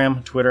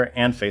Instagram, Twitter,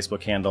 and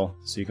Facebook handle,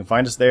 so you can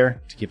find us there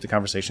to keep the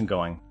conversation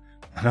going.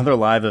 Another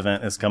live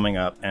event is coming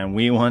up, and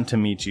we want to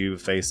meet you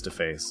face to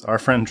face. Our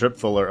friend Trip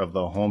Fuller of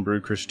the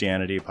Homebrewed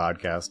Christianity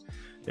podcast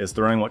is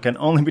throwing what can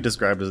only be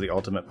described as the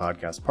ultimate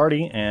podcast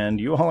party, and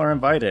you all are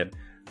invited.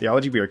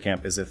 Theology Beer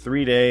Camp is a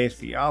 3-day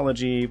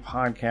theology,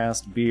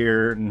 podcast,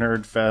 beer,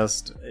 nerd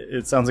fest.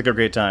 It sounds like a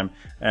great time.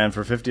 And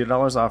for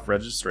 $50 off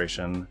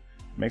registration,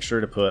 make sure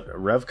to put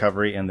Rev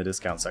Recovery in the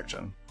discount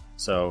section.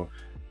 So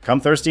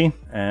come thirsty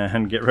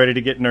and get ready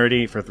to get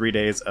nerdy for 3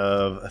 days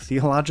of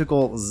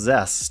theological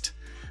zest.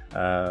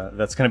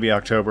 That's going to be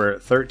October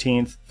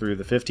 13th through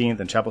the 15th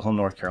in Chapel Hill,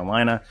 North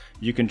Carolina.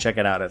 You can check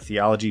it out at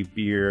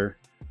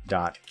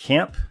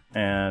theologybeer.camp.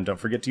 And don't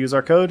forget to use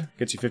our code.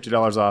 Gets you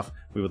 $50 off.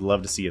 We would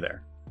love to see you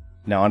there.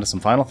 Now on to some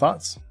final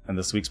thoughts and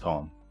this week's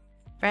poem.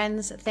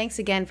 Friends, thanks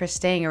again for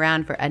staying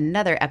around for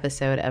another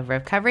episode of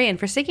Rev Recovery and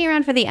for sticking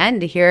around for the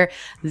end to hear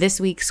this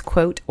week's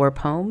quote or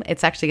poem.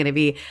 It's actually going to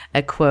be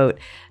a quote.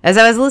 As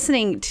I was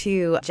listening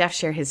to Jeff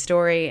share his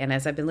story, and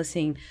as I've been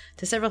listening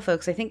to several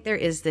folks, I think there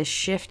is this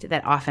shift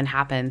that often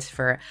happens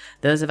for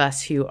those of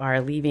us who are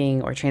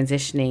leaving or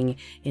transitioning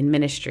in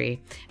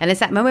ministry. And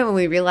it's that moment when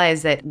we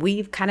realize that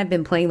we've kind of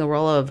been playing the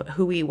role of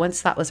who we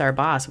once thought was our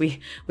boss. We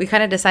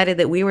kind of decided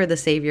that we were the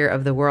savior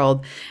of the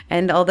world.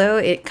 And although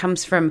it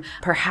comes from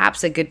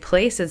perhaps a good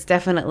place, it's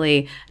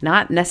definitely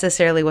not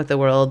necessarily what the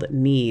world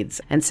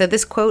needs. And so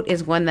this quote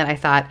is one that I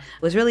thought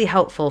was really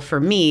helpful for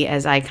me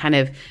as I kind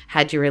of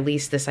had to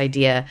release this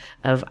idea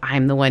of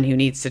I'm the one who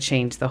needs to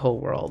change the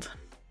whole world.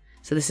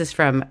 So this is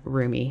from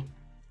Rumi.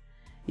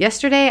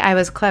 Yesterday I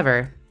was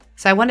clever,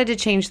 so I wanted to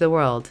change the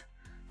world.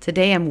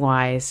 Today I'm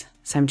wise,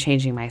 so I'm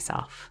changing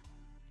myself.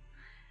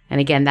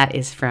 And again, that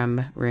is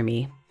from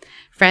Rumi.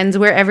 Friends,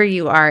 wherever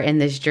you are in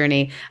this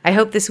journey, I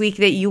hope this week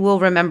that you will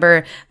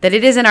remember that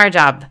it isn't our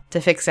job to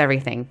fix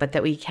everything, but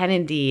that we can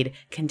indeed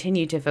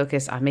continue to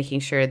focus on making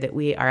sure that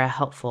we are a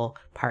helpful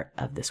part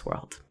of this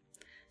world.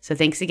 So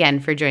thanks again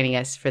for joining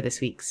us for this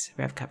week's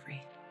Rev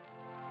Recovery.